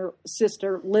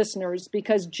Sister listeners,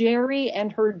 because Jerry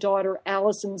and her daughter,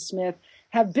 Allison Smith,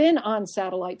 have been on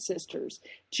Satellite Sisters.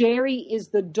 Jerry is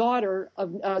the daughter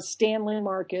of Stanley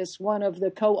Marcus, one of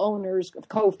the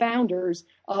co-founders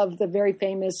of the very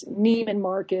famous Neiman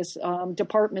Marcus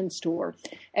department store.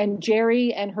 And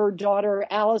Jerry and her daughter,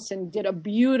 Allison, did a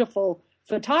beautiful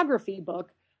photography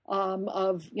book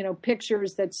of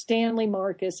pictures that Stanley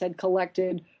Marcus had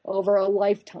collected over a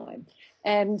lifetime.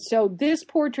 And so this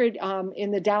portrait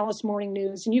in the Dallas Morning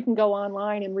News, and you can go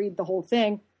online and read the whole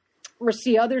thing or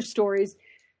see other stories.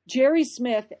 Jerry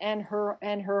Smith and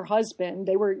her husband,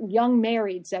 they were young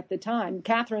marrieds at the time.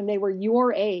 Catherine, they were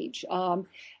your age,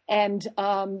 and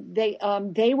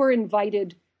they were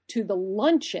invited to the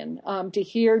luncheon to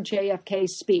hear JFK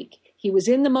speak. He was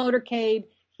in the motorcade.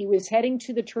 He was heading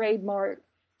to the Trade Mart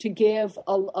to give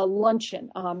a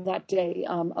luncheon that day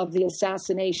of the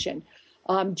assassination.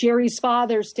 Jerry's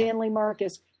father, Stanley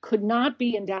Marcus, could not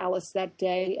be in Dallas that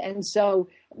day, and so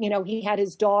he had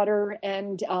his daughter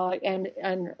and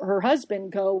her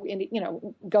husband go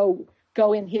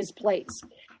in his place,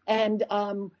 and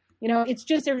it's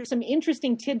just, there are some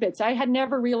interesting tidbits. I had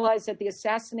never realized that the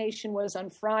assassination was on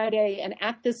Friday, and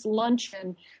at this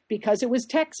luncheon, because it was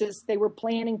Texas, they were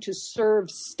planning to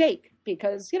serve steak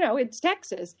because it's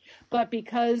Texas, but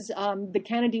because the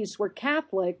Kennedys were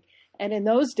Catholic. And in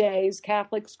those days,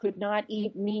 Catholics could not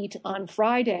eat meat on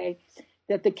Friday,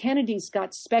 that the Kennedys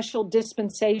got special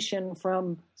dispensation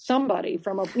from somebody,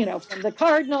 from the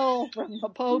cardinal, from the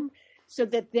Pope, so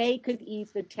that they could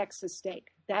eat the Texas steak.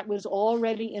 That was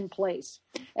already in place.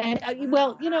 And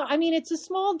it's a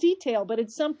small detail, but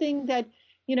it's something that,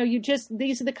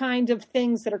 these are the kind of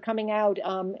things that are coming out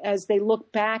as they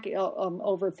look back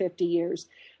over 50 years.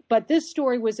 But this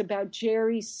story was about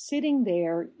Jerry sitting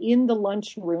there in the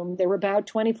lunchroom. There were about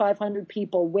 2,500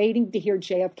 people waiting to hear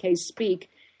JFK speak,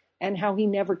 and how he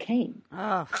never came.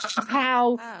 Even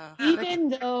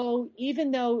though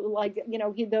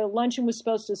the luncheon was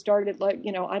supposed to start at at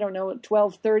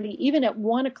 12:30, even at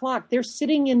 1:00, they're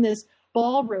sitting in this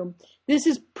ballroom. This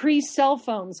is pre-cell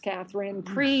phones, Catherine,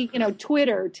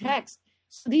 Twitter, text.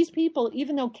 So these people,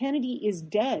 even though Kennedy is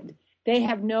dead, they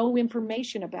have no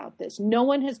information about this. No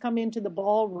one has come into the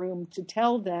ballroom to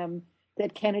tell them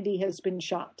that Kennedy has been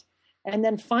shot. And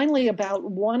then finally, about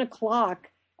 1:00,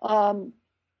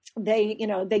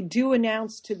 they do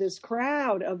announce to this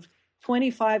crowd of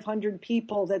 2,500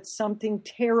 people that something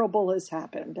terrible has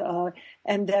happened,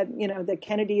 and that that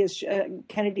Kennedy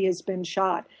has been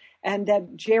shot, and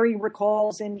that Jerry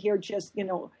recalls in here just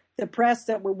the press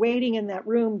that were waiting in that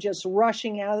room just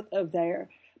rushing out of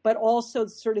there, but also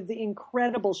sort of the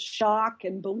incredible shock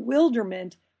and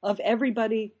bewilderment of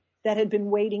everybody that had been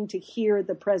waiting to hear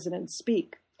the president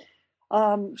speak.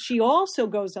 She also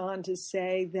goes on to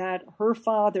say that her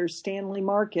father, Stanley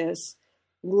Marcus,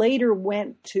 later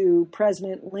went to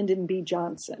President Lyndon B.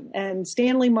 Johnson. And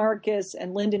Stanley Marcus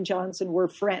and Lyndon Johnson were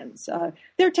friends.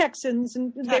 They're Texans,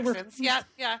 and they were friends. Yeah.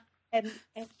 And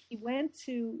he went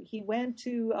to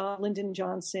Lyndon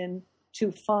Johnson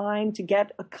to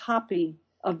get a copy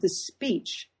of the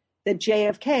speech that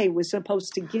JFK was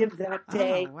supposed to give that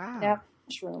day in that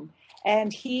room.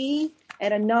 And he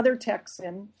and another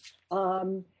Texan,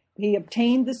 he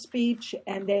obtained the speech,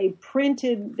 and they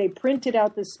printed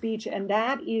out the speech, and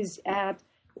that is at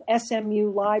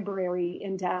SMU Library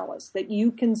in Dallas, that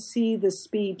you can see the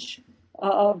speech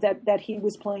that he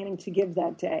was planning to give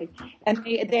that day. And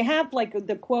they have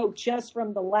the quote just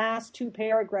from the last two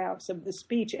paragraphs of the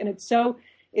speech, and it's so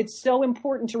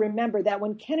important to remember that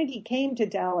when Kennedy came to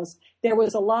Dallas, there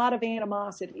was a lot of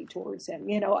animosity towards him.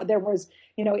 There was,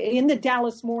 in the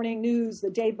Dallas Morning News the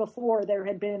day before, there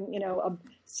had been,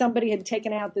 somebody had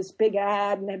taken out this big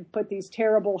ad and had put these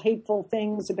terrible, hateful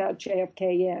things about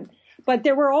JFK in. But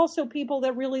there were also people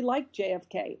that really liked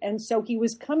JFK. And so he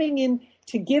was coming in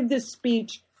to give this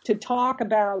speech to talk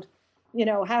about,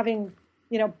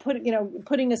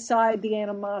 putting aside the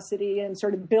animosity and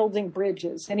sort of building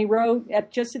bridges. And he wrote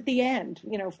just at the end,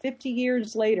 50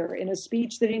 years later, in a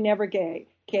speech that he never gave,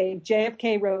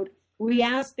 JFK wrote, "We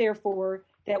ask, therefore,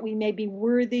 that we may be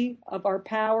worthy of our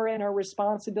power and our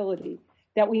responsibility,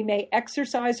 that we may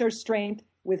exercise our strength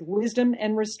with wisdom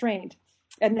and restraint,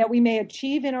 and that we may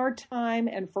achieve in our time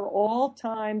and for all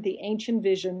time the ancient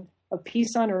vision of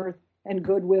peace on earth and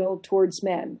goodwill towards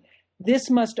men. This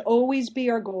must always be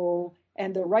our goal,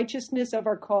 and the righteousness of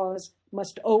our cause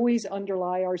must always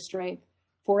underlie our strength.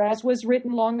 For as was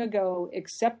written long ago,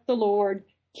 except the Lord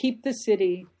keep the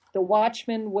city, the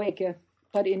watchman waketh,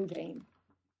 but in vain."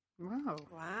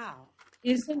 Wow.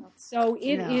 Isn't so?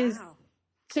 It is. Wow.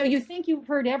 So you think you've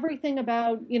heard everything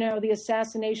about, the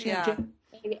assassination of JFK,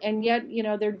 and yet,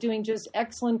 they're doing just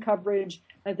excellent coverage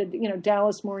at the,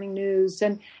 Dallas Morning News.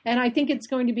 And I think it's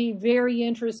going to be very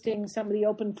interesting, some of the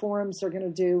open forums are going to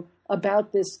do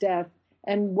about this death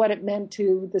and what it meant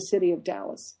to the city of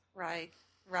Dallas. Right.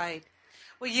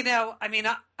 Well,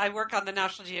 I work on the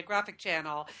National Geographic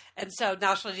Channel, and so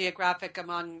National Geographic,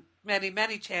 among many,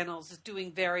 many channels, is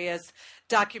doing various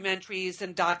documentaries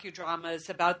and docudramas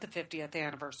about the 50th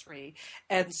anniversary.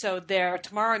 And so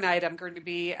tomorrow night, I'm going to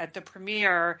be at the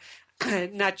premiere.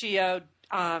 Nat Geo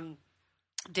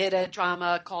did a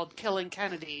drama called Killing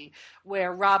Kennedy,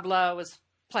 where Rob Lowe is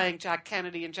playing Jack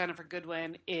Kennedy and Jennifer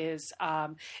Goodwin is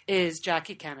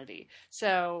Jackie Kennedy.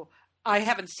 So I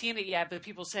haven't seen it yet, but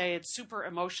people say it's super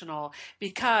emotional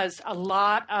because a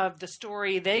lot of the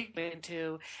story they go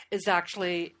into is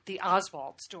actually the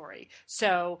Oswald story.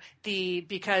 So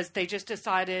because they just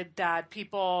decided that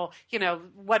people,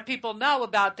 what people know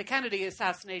about the Kennedy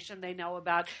assassination, they know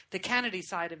about the Kennedy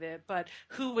side of it. But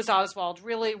who was Oswald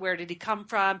really? Where did he come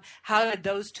from? How did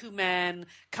those two men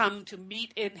come to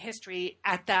meet in history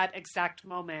at that exact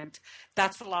moment?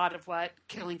 That's a lot of what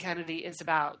Killing Kennedy is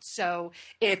about. So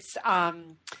it's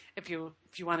if you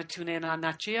want to tune in on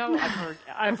Nat Geo,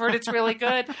 I've heard it's really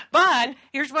good. But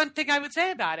here's one thing I would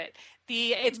say about it: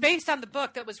 it's based on the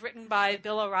book that was written by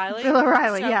Bill O'Reilly. Bill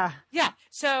O'Reilly, yeah.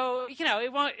 So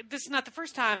it won't. This is not the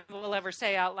first time we'll ever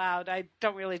say out loud, I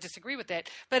don't really disagree with it.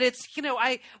 But it's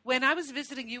when I was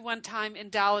visiting you one time in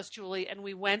Dallas, Julie, and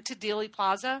we went to Dealey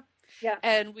Plaza. Yeah.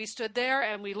 And we stood there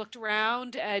and we looked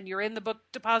around, and you're in the book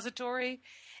depository.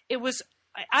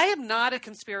 I am not a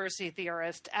conspiracy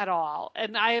theorist at all.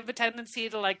 And I have a tendency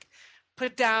to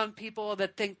put down people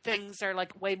that think things are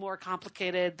way more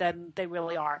complicated than they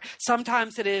really are.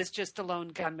 Sometimes it is just a lone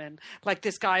gunman, like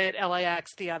this guy at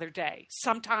LAX the other day.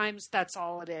 Sometimes that's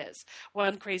all it is,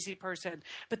 one crazy person.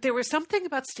 But there was something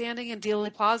about standing in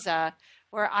Dealey Plaza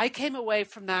where I came away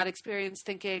from that experience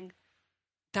thinking,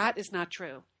 that is not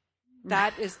true.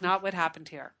 That is not what happened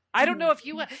here. I don't know if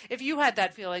you had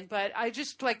that feeling, but I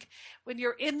just when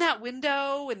you're in that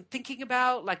window and thinking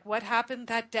about what happened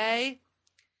that day,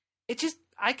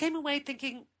 I came away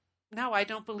thinking, no, I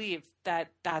don't believe that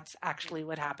that's actually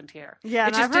what happened here. Yeah,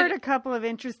 and I've heard a couple of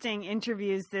interesting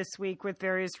interviews this week with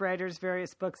various writers,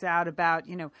 various books out about,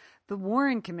 the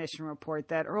Warren Commission report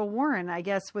that Earl Warren, I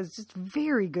guess, was just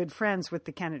very good friends with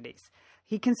the Kennedys.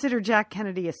 He considered Jack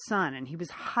Kennedy a son, and he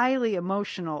was highly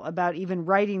emotional about even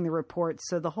writing the report.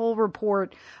 So the whole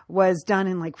report was done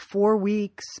in 4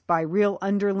 weeks by real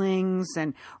underlings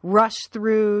and rushed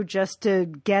through just to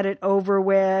get it over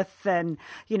with. And,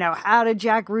 how did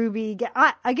Jack Ruby get...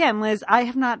 Again, Liz, I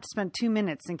have not spent 2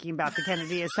 minutes thinking about the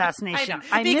Kennedy assassination.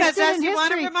 I know. Because as you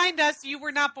want to remind us, you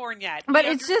were not born yet. But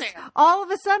it's just, all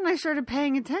of a sudden I started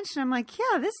paying attention. I'm like,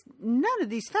 yeah, none of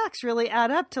these facts really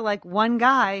add up to one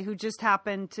guy who just happened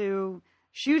to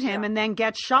shoot him and then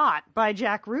get shot by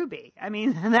Jack Ruby. I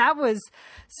mean, that was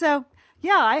so.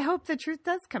 Yeah, I hope the truth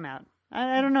does come out.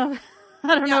 I don't know.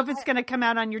 I don't know if it's going to come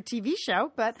out on your TV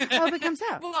show, but I hope it comes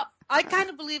out. Well, I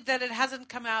kind of believe that it hasn't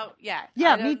come out yet.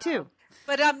 Yeah, me too.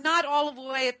 But I'm not all the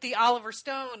way at the Oliver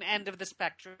Stone end of the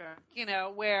spectrum,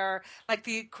 where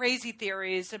the crazy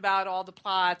theories about all the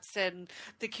plots and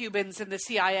the Cubans and the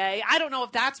CIA. I don't know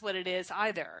if that's what it is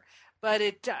either. But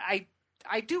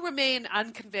I do remain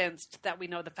unconvinced that we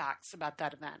know the facts about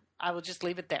that event. I will just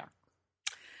leave it there.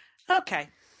 Okay,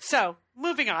 so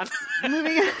moving on.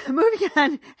 moving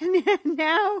on. And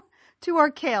now to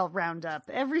our Kale roundup.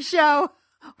 Every show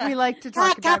we like to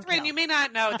talk about Catherine, Kale. You may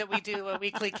not know that we do a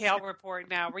weekly Kale report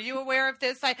now. Were you aware of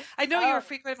this? I know you're a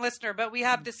frequent listener, but we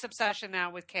have this obsession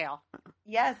now with Kale.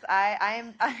 Yes,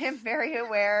 I am very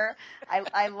aware.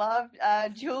 I love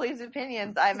Julie's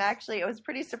opinions. I was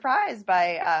pretty surprised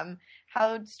by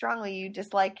how strongly you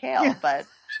dislike Kale, but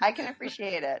I can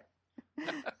appreciate it.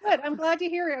 Good. I'm glad to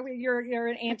hear you're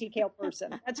an anti-Kale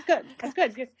person. That's good. That's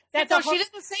good. She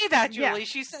didn't say that, Julie. Yeah.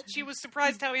 She said she was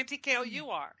surprised how anti-Kale you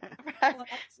are. Well,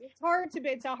 it's hard to be.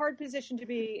 It's a hard position to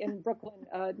be in Brooklyn,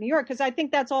 New York, because I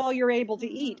think that's all you're able to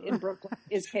eat in Brooklyn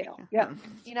is kale. Yeah.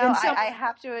 I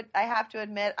have to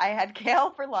admit, I had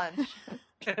Kale for lunch.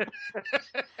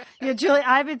 Yeah, Julie,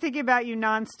 I've been thinking about you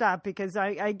nonstop because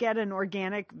I get an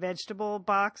organic vegetable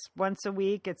box once a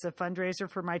week. It's a fundraiser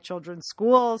for my children's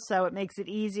school, so it makes it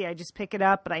easy. I just pick it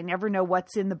up, but I never know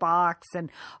what's in the box, and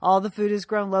all the food is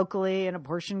grown locally, and a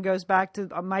portion goes back to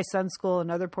my son's school,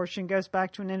 another portion goes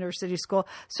back to an inner city school.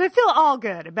 So I feel all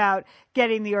good about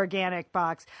getting the organic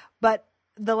box, but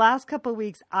the last couple of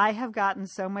weeks, I have gotten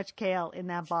so much kale in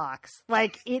that box.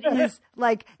 It is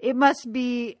it must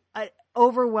be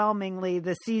overwhelmingly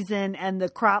the season, and the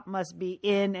crop must be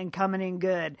in and coming in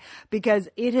good, because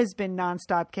it has been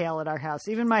nonstop kale at our house.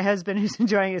 Even my husband, who's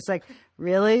enjoying it, is like,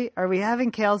 really? Are we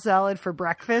having kale salad for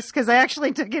breakfast? Because I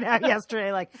actually took it out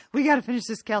yesterday. We got to finish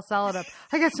this kale salad up.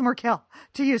 I got some more kale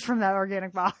to use from that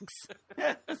organic box.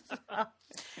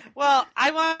 Well,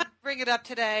 I want to bring it up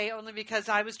today only because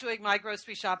I was doing my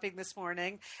grocery shopping this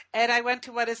morning, and I went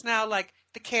to what is now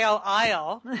the kale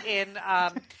aisle in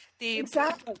the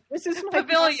This is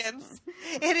pavilions.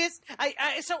 It is.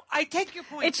 So I take your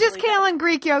point. It's just kale and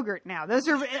Greek yogurt now. Those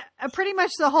are pretty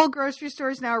much the whole grocery store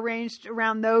is now arranged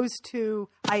around those two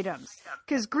items,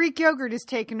 because Greek yogurt has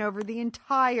taken over the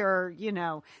entire,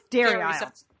 dairy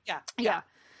aisle. Yeah.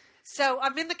 So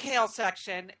I'm in the kale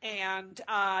section, and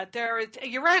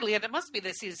you're right, Leah, it must be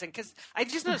this season, because I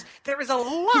just noticed there is a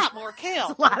lot more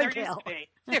kale. A lot than of there used kale. to be.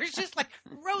 There's just like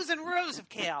rows and rows of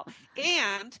kale.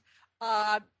 And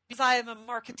because I am a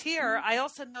marketeer, I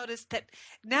also noticed that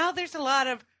now there's a lot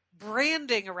of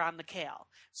branding around the kale.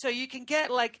 So you can get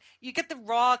the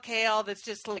raw kale that's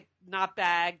just like not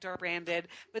bagged or branded,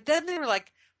 but then there are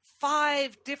like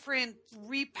 5 different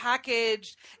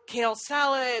repackaged kale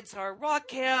salads or raw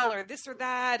kale or this or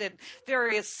that, and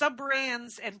various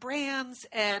sub-brands and brands.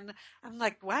 And I'm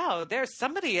like, wow,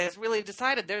 somebody has really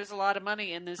decided there's a lot of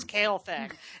money in this kale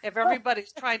thing if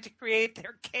everybody's trying to create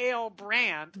their kale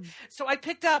brand. So I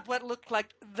picked up what looked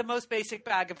like the most basic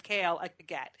bag of kale I could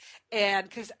get. And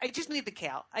because I just need the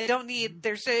kale. I don't need,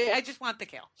 I just want the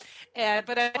kale.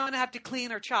 But I don't want to have to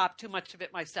clean or chop too much of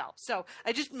it myself. So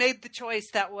I just made the choice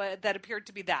that appeared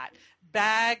to be that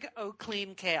bag of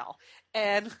clean kale.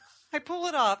 And I pull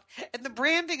it off, and the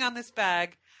branding on this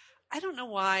bag, I don't know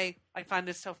why I find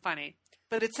this so funny,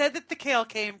 but it said that the kale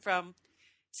came from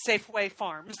Safeway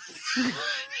Farms.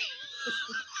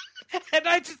 And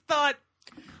I just thought,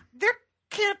 there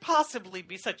can't possibly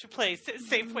be such a place as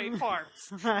Safeway Farms.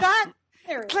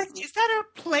 Is that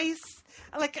a place?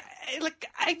 Like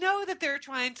I know that they're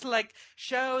trying to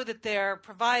show that they're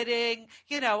providing.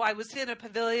 I was in a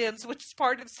Pavilions, which is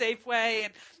part of Safeway,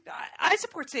 and I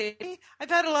support Safeway. I've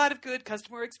had a lot of good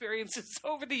customer experiences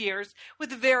over the years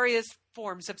with the various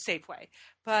forms of Safeway,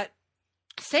 but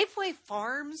Safeway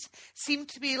Farms seem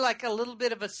to be like a little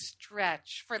bit of a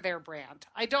stretch for their brand.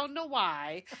 I don't know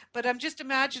why, but I'm just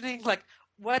imagining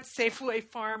what Safeway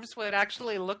Farms would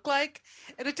actually look like,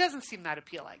 and it doesn't seem that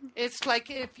appealing. It's like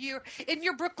if you're in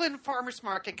your Brooklyn farmers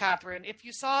market, Catherine, if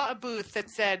you saw a booth that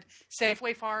said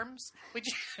Safeway Farms, would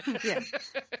you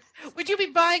would you be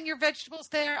buying your vegetables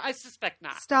there? I suspect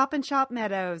not. Stop and Shop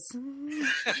Meadows.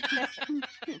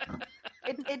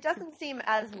 It doesn't seem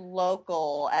as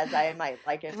local as I might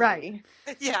like it to Right. be.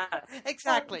 Yeah,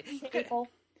 exactly.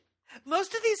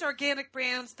 Most of these organic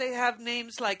brands, they have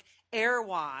names like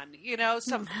Erewhon,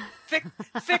 some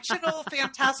fictional,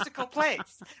 fantastical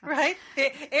place, right?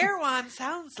 Erewhon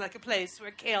sounds like a place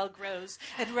where kale grows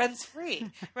and runs free,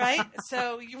 right?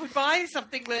 So you would buy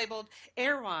something labeled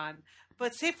Erewhon.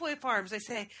 But Safeway Farms, they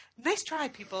say, nice try,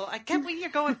 people. I get what you're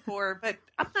going for, but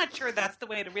I'm not sure that's the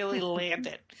way to really land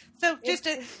it. So just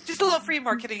a little free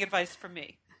marketing advice from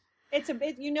me. It's a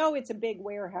big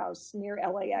warehouse near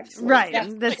LAX. Right.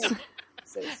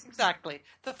 Exactly.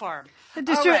 The farm.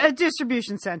 A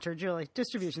distribution center, Julie.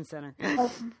 Distribution center.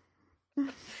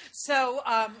 So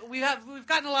we've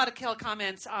gotten a lot of kale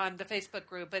comments on the Facebook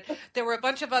group, but there were a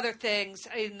bunch of other things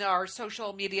in our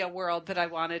social media world that I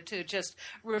wanted to just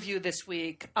review this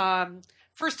week.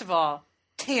 First of all,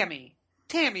 Tammy.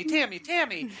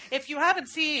 If you haven't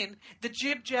seen the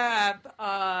Jib Jab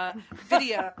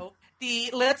video,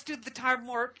 the Let's Do the Time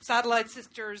Warp Satellite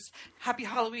Sisters Happy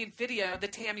Halloween video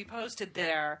that Tammy posted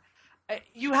there,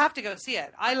 you have to go see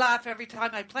it. I laugh every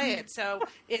time I play it. So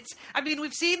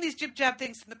we've seen these Jib Jab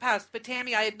things in the past, but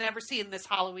Tammy, I had never seen this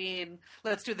Halloween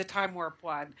Let's Do the Time Warp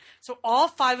one. So all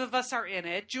 5 of us are in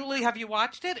it. Julie, have you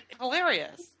watched it?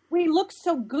 Hilarious. We look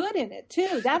so good in it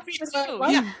too. That's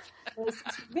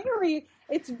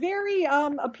It's very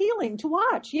appealing to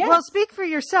watch. Yes. Well, speak for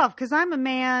yourself, because I'm a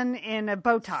man in a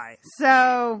bow tie.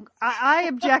 So I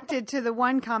objected to the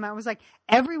one comment. I was like,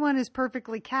 everyone is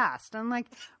perfectly cast. I'm like,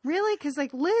 really? Because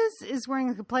Liz is wearing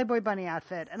a Playboy bunny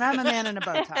outfit, and I'm a man in a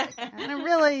bow tie. And I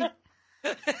really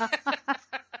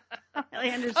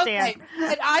understand. Okay,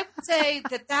 but I would say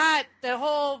that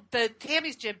the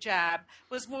Tammy's Jib Jab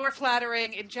was more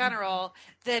flattering in general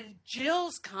than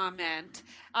Jill's comment.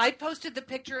 I posted the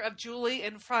picture of Julie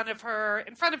in front of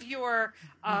your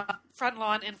front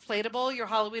lawn inflatable, your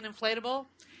Halloween inflatable.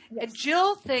 Yes. And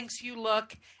Jill thinks you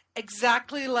look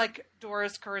exactly like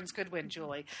Doris Kearns Goodwin,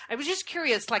 Julie. I was just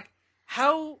curious,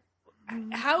 how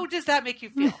does that make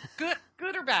you feel? Good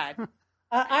or bad?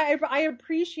 I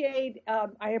appreciate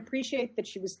that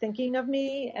she was thinking of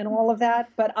me and all of that,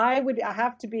 but I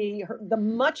have to be the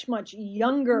much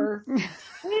younger,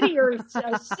 prettier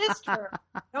sister,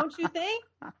 don't you think?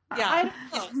 Yeah.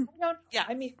 Yeah.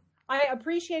 I mean, I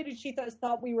appreciated she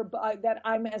thought we were that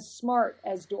I'm as smart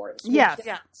as Doris. Yes.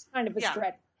 It's kind of a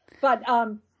stretch, but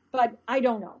I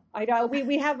don't know.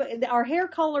 We have our hair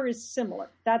color is similar.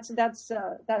 That's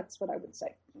what I would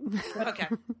say. Okay.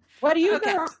 What do you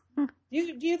girls? Do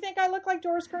you think I look like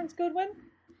Doris Kearns Goodwin?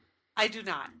 I do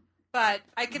not. But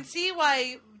I can see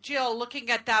why Jill, looking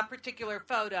at that particular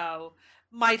photo,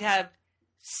 might have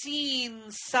seen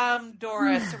some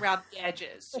Doris around the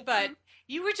edges. But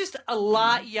You were just a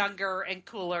lot younger and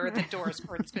cooler than Doris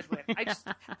Kearns Goodwin. I just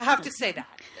have to say that.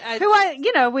 Who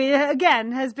we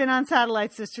again has been on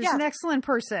Satellite Sisters, an excellent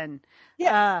person.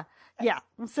 Yeah.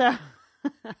 So.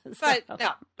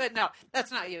 But no,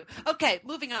 that's not you. Okay,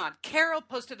 moving on. Carol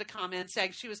posted a comment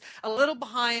saying she was a little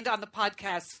behind on the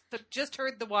podcast, but just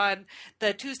heard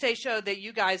the Tuesday show that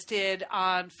you guys did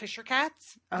on Fisher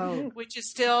Cats, which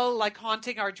is still like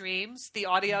haunting our dreams. The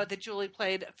audio that Julie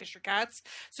played of Fisher Cats.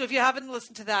 So if you haven't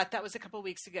listened to that was a couple of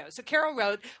weeks ago. So Carol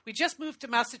wrote, "We just moved to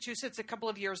Massachusetts a couple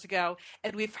of years ago,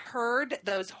 and we've heard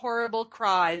those horrible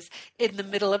cries in the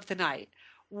middle of the night.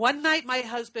 One night, my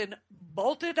husband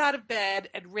bolted out of bed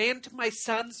and ran to my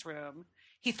son's room.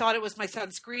 He thought it was my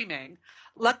son screaming.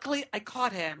 Luckily, I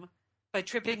caught him by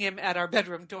tripping him at our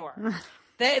bedroom door.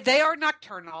 They are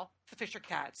nocturnal, the Fisher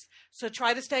Cats, so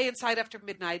try to stay inside after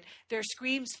midnight. Their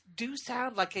screams do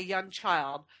sound like a young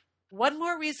child. One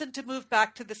more reason to move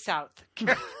back to the South."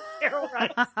 Carol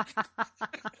writes.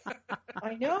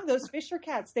 I know those Fisher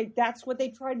Cats. That's what they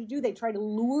try to do. They try to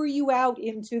lure you out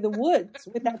into the woods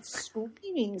with that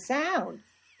screaming sound,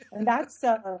 and that's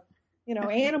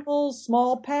animals,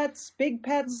 small pets, big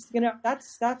pets.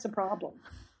 That's a problem.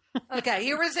 Okay,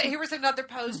 here was another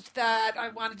post that I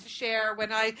wanted to share.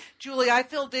 Julie, I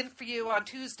filled in for you on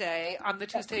Tuesday on the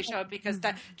Tuesday show because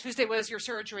that Tuesday was your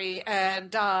surgery,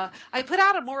 and I put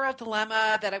out a moral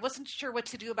dilemma that I wasn't sure what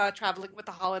to do about traveling with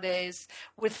the holidays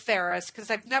with Ferris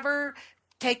because I've never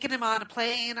taken him on a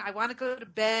plane. I want to go to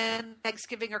Ben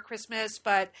Thanksgiving or Christmas,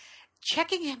 but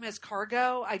checking him as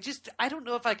cargo, I don't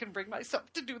know if I can bring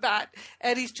myself to do that.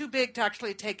 And he's too big to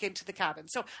actually take into the cabin.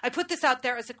 So I put this out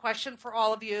there as a question for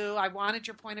all of you. I wanted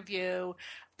your point of view.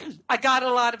 I got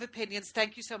a lot of opinions.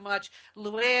 Thank you so much.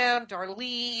 Luann,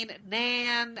 Darlene,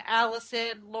 Nan,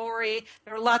 Allison, Lori.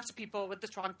 There are lots of people with a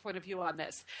strong point of view on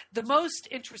this. The most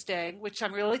interesting, which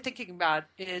I'm really thinking about,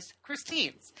 is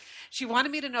Christine's. She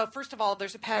wanted me to know, first of all,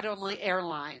 there's a pet-only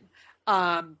airline.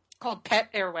 Called Pet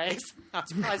Airways, not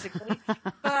surprisingly,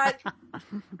 but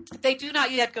they do not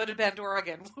yet go to Bend,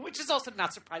 Oregon, which is also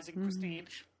not surprising, Christine.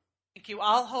 Thank you.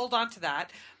 I'll hold on to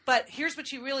that. But here's what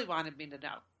she really wanted me to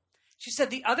know. She said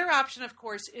the other option, of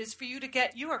course, is for you to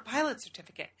get your pilot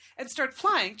certificate and start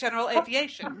flying general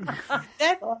aviation.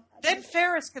 Then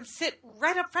Ferris can sit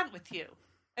right up front with you.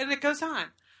 And it goes on.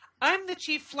 I'm the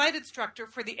chief flight instructor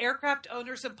for the Aircraft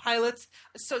Owners and Pilots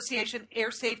Association Air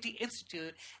Safety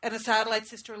Institute and a Satellite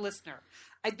Sister listener.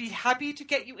 I'd be happy to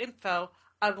get you info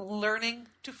on learning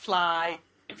to fly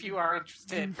if you are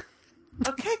interested.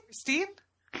 Okay, Christine,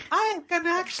 I'm going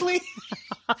to actually...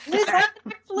 Liz, I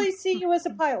can actually see you as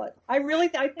a pilot. I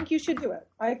think you should do it.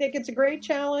 I think it's a great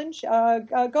challenge.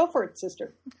 Go for it,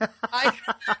 sister.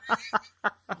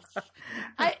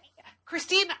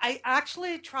 Christine, I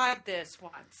actually tried this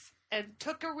once and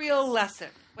took a real lesson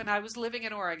when I was living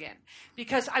in Oregon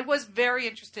because I was very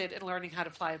interested in learning how to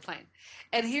fly a plane.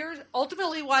 And here's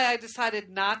ultimately why I decided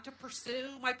not to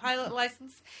pursue my pilot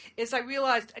license is I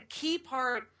realized a key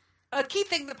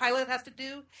thing the pilot has to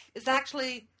do is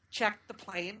actually check the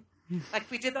plane. Like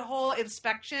we did the whole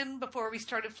inspection before we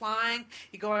started flying.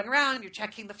 You're going around, you're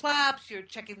checking the flaps, you're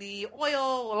checking the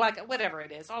oil, or like whatever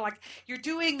it is. Or like you're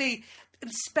doing the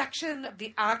inspection of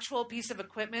the actual piece of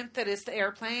equipment that is the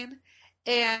airplane.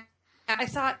 And I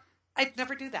thought I'd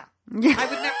never do that.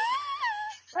 I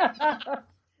would never.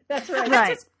 That's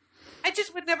right. I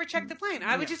just would never check the plane.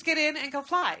 I would just get in and go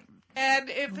fly. And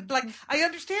if I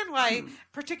understand why,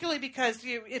 particularly because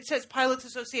it says Pilots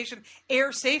Association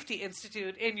Air Safety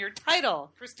Institute in your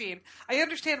title, Christine. I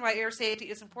understand why air safety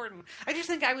is important. I just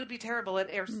think I would be terrible at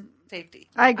air safety.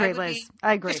 I agree, Liz.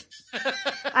 I agree.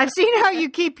 I've seen how you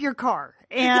keep your car,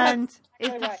 and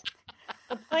right.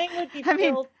 The plane would be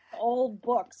filled with old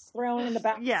books thrown in the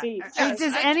back seat.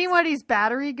 Does anybody's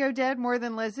battery go dead more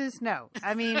than Liz's? No.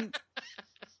 I mean.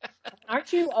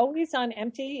 Aren't you always on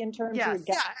empty in terms of gas?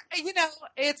 Yeah,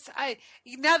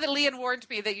 now that Leanne warned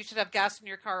me that you should have gas in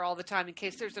your car all the time in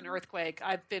case there's an earthquake,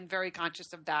 I've been very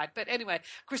conscious of that. But anyway,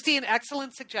 Christine,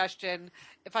 excellent suggestion.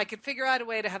 If I could figure out a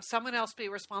way to have someone else be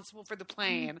responsible for the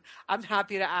plane, I'm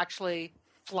happy to actually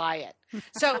fly it.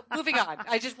 So moving on,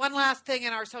 one last thing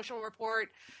in our social report.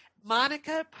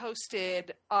 Monica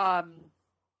posted a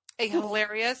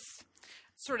hilarious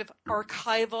sort of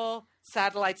archival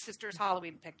Satellite Sisters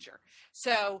Halloween picture.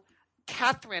 So,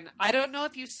 Catherine, I don't know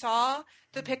if you saw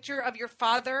the picture of your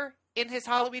father in his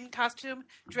Halloween costume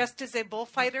dressed as a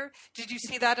bullfighter. Did you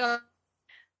see that on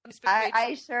Facebook page?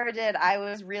 I sure did. I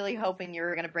was really hoping you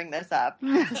were going to bring this up.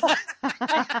 Okay,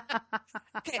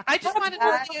 I just wanted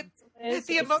to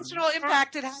the emotional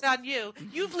impact it had on you.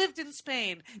 You've lived in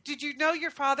Spain. Did you know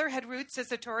your father had roots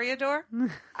as a toreador?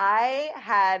 I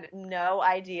had no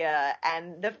idea.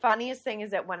 And the funniest thing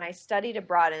is that when I studied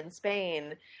abroad in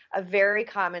Spain, a very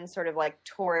common sort of like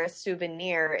tourist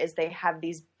souvenir is they have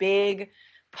these big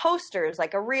posters,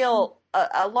 like a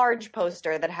large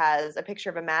poster that has a picture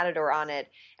of a matador on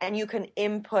it, and you can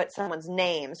input someone's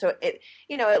name. So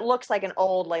it looks like an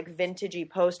old, like vintagey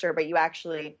poster, but you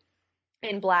actually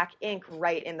in black ink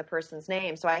write in the person's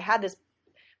name. So I had this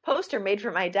poster made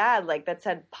for my dad, like that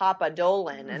said Papa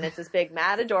Dolan, and it's this big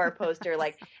matador poster,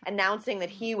 like announcing that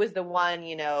he was the one,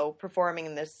 performing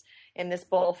in this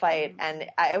bullfight. And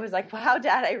I was like, wow,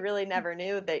 Dad, I really never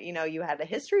knew that, you had a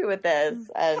history with this.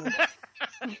 And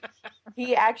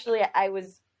he actually, I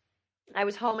was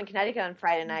home in Connecticut on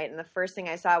Friday night, and the first thing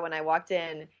I saw when I walked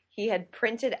in, he had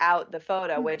printed out the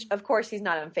photo, which of course he's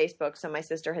not on Facebook, so my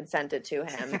sister had sent it to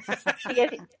him.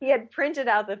 He had printed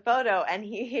out the photo, and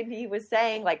he was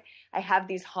saying, like, I have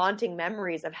these haunting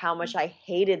memories of how much I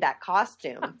hated that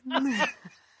costume.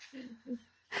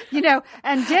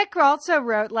 And Dick also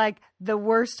wrote, like, the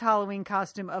worst Halloween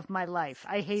costume of my life.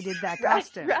 I hated that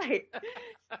costume. Right.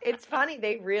 It's funny.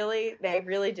 They really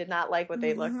did not like what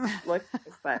they looked like,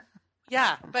 but.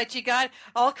 Yeah, but you got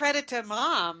all credit to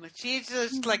Mom. She's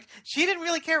just like, she didn't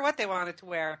really care what they wanted to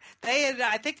wear. They had,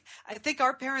 I think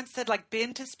our parents had like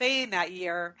been to Spain that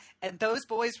year, and those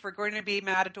boys were going to be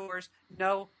matadors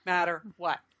no matter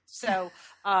what. So,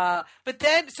 then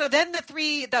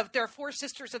there are four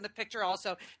sisters in the picture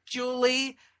also: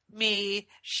 Julie, me,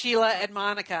 Sheila, and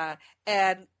Monica.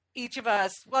 And each of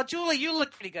us, well, Julie, you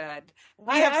look pretty good.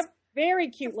 I have very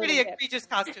cute, pretty egregious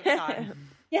costumes on.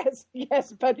 Yes,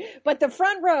 but the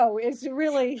front row is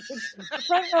really the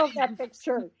front row of that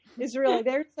picture is really,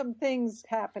 there's some things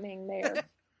happening there.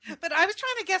 But I was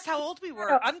trying to guess how old we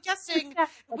were. I'm guessing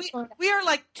we are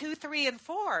like 2, 3, and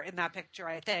 4 in that picture,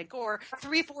 I think, or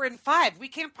 3, 4, and 5. We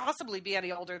can't possibly be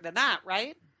any older than that,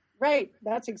 right? Right.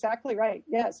 That's exactly right.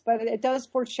 Yes, but it does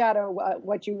foreshadow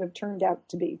what you have turned out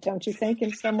to be, don't you think?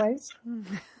 In some ways. No.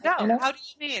 How do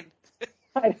you mean?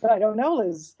 I don't know,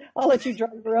 Liz. I'll let you draw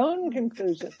your own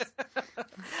conclusions.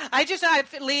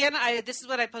 Leanne, this is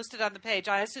what I posted on the page.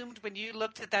 I assumed when you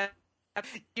looked at that,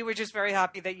 you were just very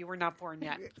happy that you were not born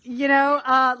yet.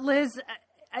 Liz,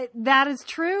 that is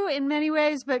true in many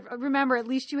ways, but remember, at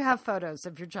least you have photos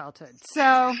of your childhood.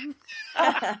 So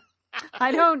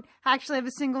I don't actually have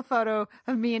a single photo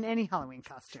of me in any Halloween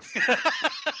costume.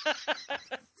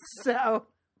 So...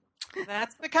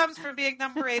 That's what comes from being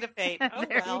number 8 of fate. Oh,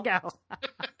 there you go.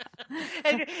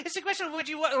 And it's a question: would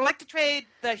you like to trade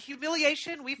the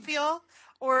humiliation we feel,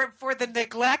 or for the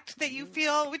neglect that you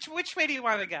feel? Which way do you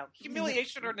want to go?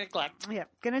 Humiliation or neglect? Yeah,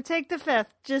 gonna take the 5th.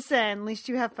 Just saying. At least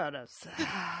you have photos.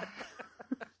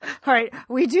 All right,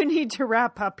 we do need to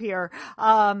wrap up here.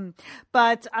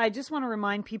 But I just want to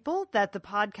remind people that the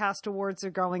podcast awards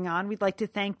are going on. We'd like to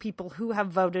thank people who have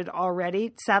voted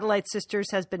already. Satellite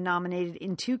Sisters has been nominated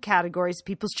in 2 categories: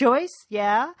 People's Choice,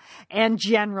 and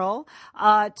General.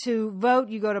 To vote,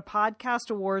 you go to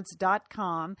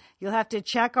podcastawards.com. You'll have to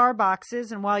check our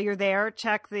boxes, and while you're there,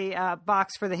 check the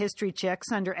box for the History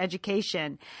Chicks under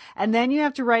Education. And then you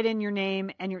have to write in your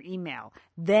name and your email.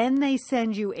 Then they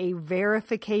send you a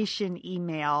verification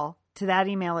email to that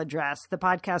email address. The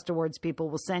Podcast Awards people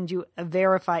will send you a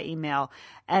verify email,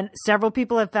 and several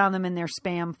people have found them in their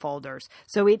spam folders.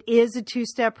 So it is a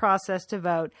 2-step process to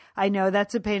vote. I know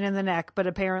that's a pain in the neck, but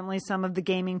apparently some of the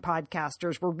gaming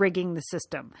podcasters were rigging the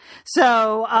system.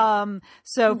 So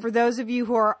for those of you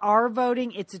who are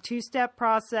voting, it's a 2-step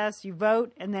process. You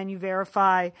vote and then you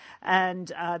verify,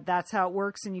 and that's how it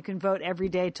works. And you can vote every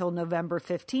day till November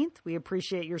 15th. We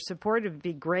appreciate your support. It would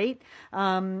be great.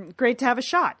 Great to have a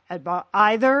shot at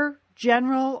either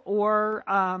General or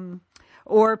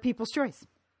People's Choice.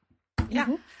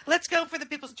 Yeah, let's go for the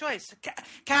People's Choice.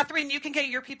 Catherine, you can get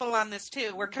your people on this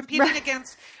too. We're competing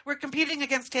against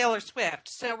Taylor Swift,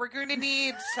 so we're going to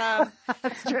need some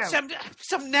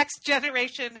next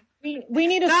generation. We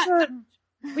need a surge.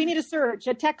 We need a surge,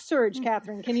 a tech surge.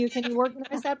 Catherine, can you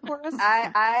organize that for us?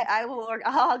 I will.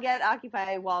 I'll get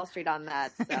Occupy Wall Street on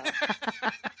that. So.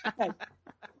 Okay.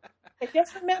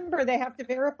 Just remember, they have to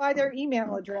verify their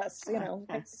email address. Vote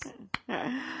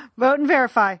and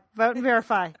verify.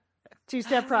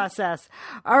 2-step process.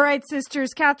 All right,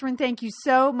 sisters. Catherine, thank you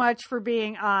so much for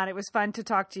being on. It was fun to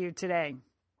talk to you today.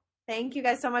 Thank you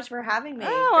guys so much for having me.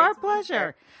 Oh, our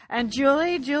pleasure. And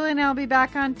Julie and I'll be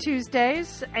back on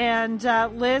Tuesdays. And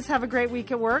Liz, have a great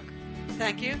week at work.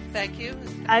 Thank you.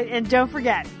 And don't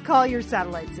forget, call your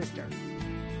satellite sister.